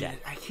just do that.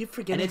 I keep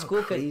forgetting. And it's how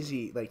cool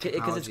crazy like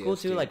because it's cool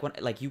too. Like when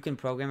like you can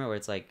program it where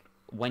it's like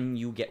when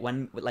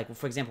like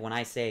for example when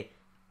I say,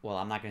 well,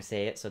 I'm not gonna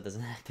say it so it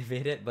doesn't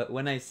activate it, but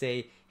when I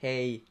say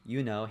hey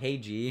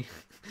G,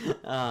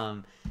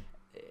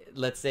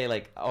 let's say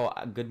like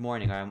good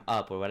morning or I'm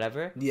up or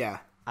whatever. Yeah.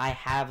 I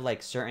have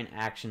like certain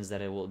actions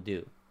that it will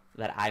do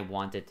that I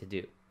want it to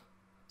do.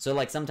 So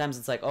like sometimes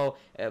it's like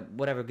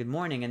whatever good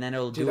morning, and then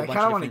it'll do a bunch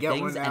of different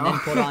things and then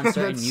put on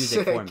certain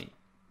music for me.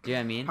 Do you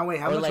know what I mean?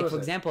 How or like for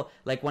example,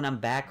 like when I'm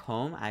back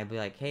home, I'd be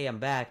like, hey, I'm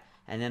back,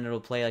 and then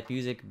it'll play like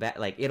music back,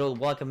 like it'll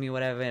welcome me,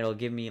 whatever. It'll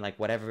give me like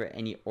whatever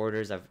any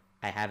orders I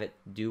have it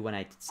do when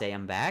I say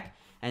I'm back,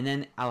 and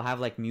then I'll have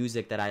like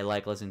music that I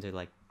like listen to,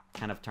 like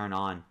kind of turn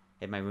on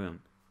in my room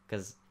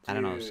because I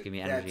don't know, just give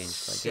me energy and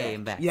just like, hey,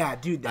 I'm back. Yeah,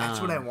 dude,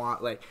 that's what I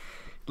want.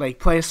 Like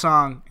play a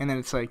song and then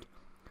it's like.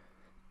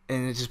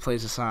 And it just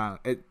plays a song.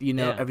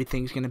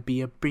 Everything's gonna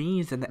be a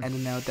breeze, and the end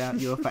of now down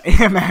you'll find.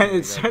 Yeah, man,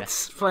 it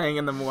starts playing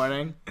in the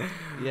morning.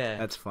 Yeah,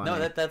 that's funny.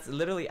 No, that's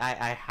literally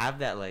I have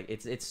that. Like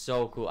it's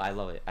so cool. I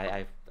love it.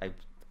 I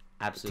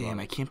absolutely. Damn,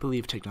 I can't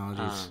believe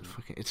technology is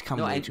fucking. It's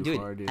come way too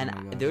far, dude.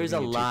 And there's a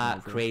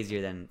lot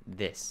crazier than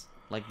this.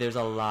 Like there's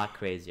a lot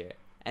crazier,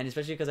 and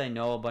especially because I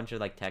know a bunch of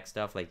like tech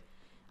stuff. Like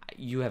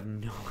you have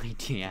no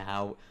idea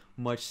how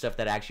much stuff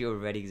that actually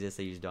already exists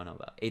that you just don't know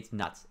about. It's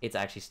nuts. It's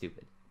actually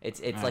stupid.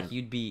 It's like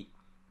you'd be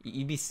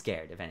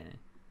scared if anything.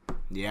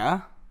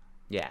 Yeah.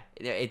 Yeah,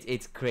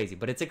 it's crazy,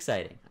 but it's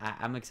exciting.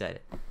 I'm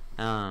excited.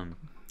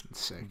 It's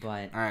sick.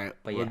 But all right.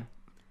 But well, yeah,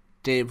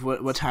 Dave,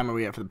 what time are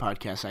we at for the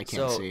podcast? I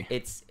can't see.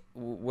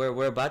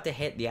 We're about to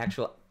hit the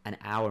actual an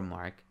hour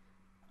mark.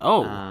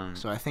 Oh,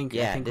 so I think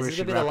this we is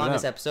should gonna be the wrap it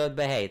longest up. episode,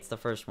 but hey, it's the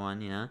first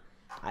one, you know.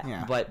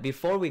 Yeah. But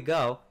before we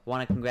go,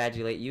 want to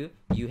congratulate you.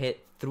 You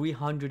hit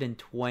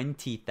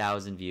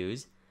 320,000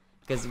 views.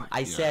 Because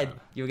I said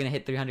you were gonna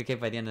hit 300K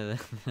by the end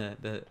of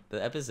the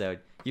episode.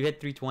 You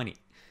hit 320,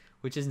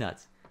 which is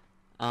nuts.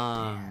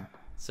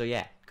 So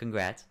yeah,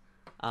 congrats.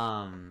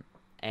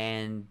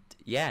 And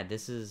yeah,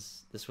 this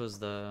was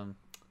the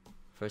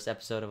first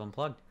episode of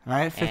Unplugged. Am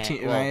I at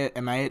 15?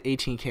 Am I at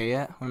 18K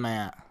yet? What am I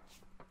at?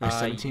 Or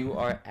 17? You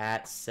are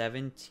at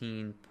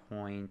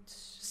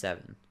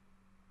 17.7.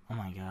 Oh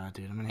my god,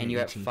 dude! I'm gonna. And hit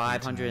you're at 18K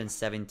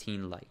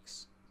 517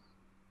 likes.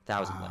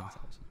 1,000 Wow. likes.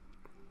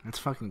 That's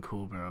fucking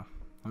cool, bro.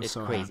 It's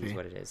so crazy, happy. is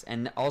what it is.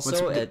 And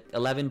also at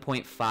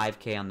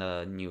 11.5K on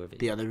the newer video.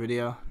 The other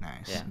video,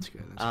 nice. Yeah. That's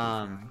good. That's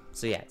good.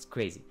 So yeah, it's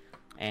crazy.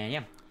 And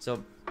yeah,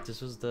 so this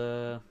was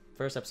the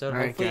first episode. All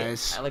right, Hopefully,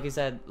 guys. like we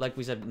said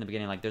in the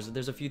beginning, like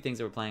there's a few things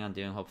that we're planning on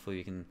doing. Hopefully,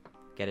 we can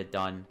get it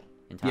done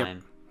in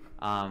time.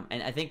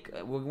 And I think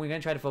we're gonna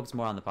try to focus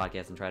more on the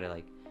podcast and try to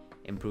like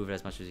improve it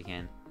as much as we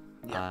can.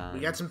 Yeah, we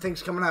got some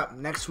things coming up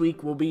next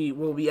week. We'll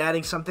be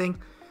adding something.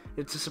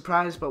 It's a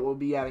surprise, but we'll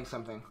be adding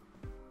something.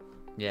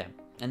 Yeah,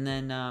 and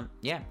then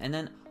and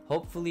then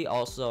hopefully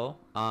also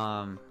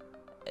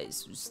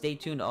stay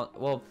tuned.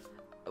 Well,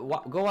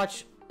 go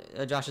watch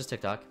Josh's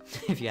TikTok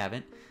if you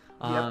haven't.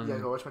 Yeah,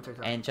 go watch my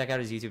TikTok. And check out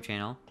his YouTube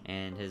channel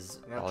and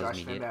all Josh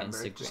his media.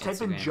 Just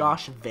type in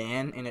Josh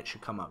Van and it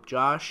should come up.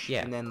 Josh,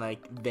 yeah. And then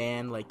like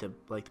Van, like the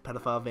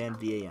pedophile Van,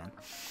 VAN.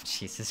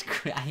 Jesus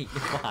Christ!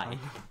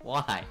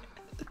 Why?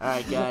 All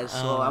right, guys.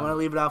 So I'm gonna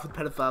leave it off with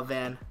pedophile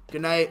Van.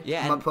 Good night.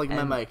 Yeah, I'm unplugging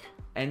my mic.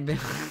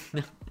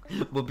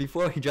 But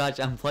before Josh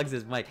unplugs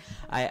his mic,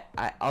 I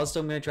also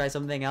am gonna try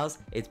something else.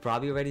 It's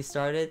probably already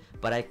started,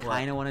 but I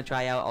kind of want to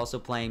try out also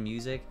playing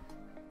music,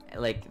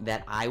 like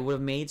that I would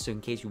have made. So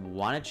in case you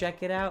want to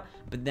check it out,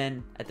 but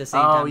then at the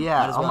same time, might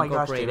as well my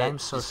gosh, incorporate dude, it, I'm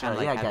so just kinda,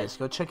 sorry. like, Yeah, have guys,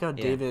 go check out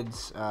yeah.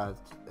 David's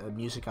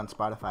music on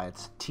Spotify.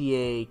 It's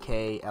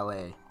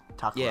TAKLA.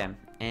 Yeah,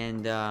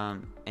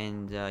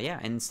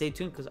 and stay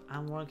tuned because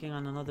I'm working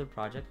on another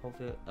project.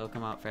 Hopefully it'll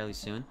come out fairly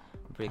soon.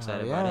 I'm pretty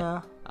excited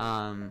about it.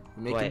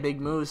 Making big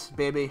moves,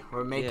 baby.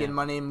 We're making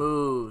money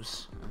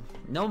moves.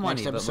 No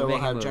money, Next but episode we're we'll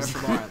making have moves.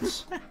 Jennifer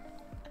Lawrence. All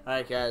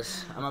right,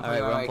 guys. I'm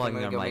unplugging my mic. I'm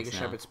gonna go make a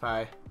shepherd's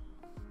pie.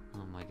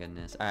 Oh my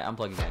goodness. All right, I'm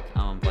plugging back.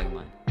 I'm unplugging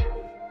mine.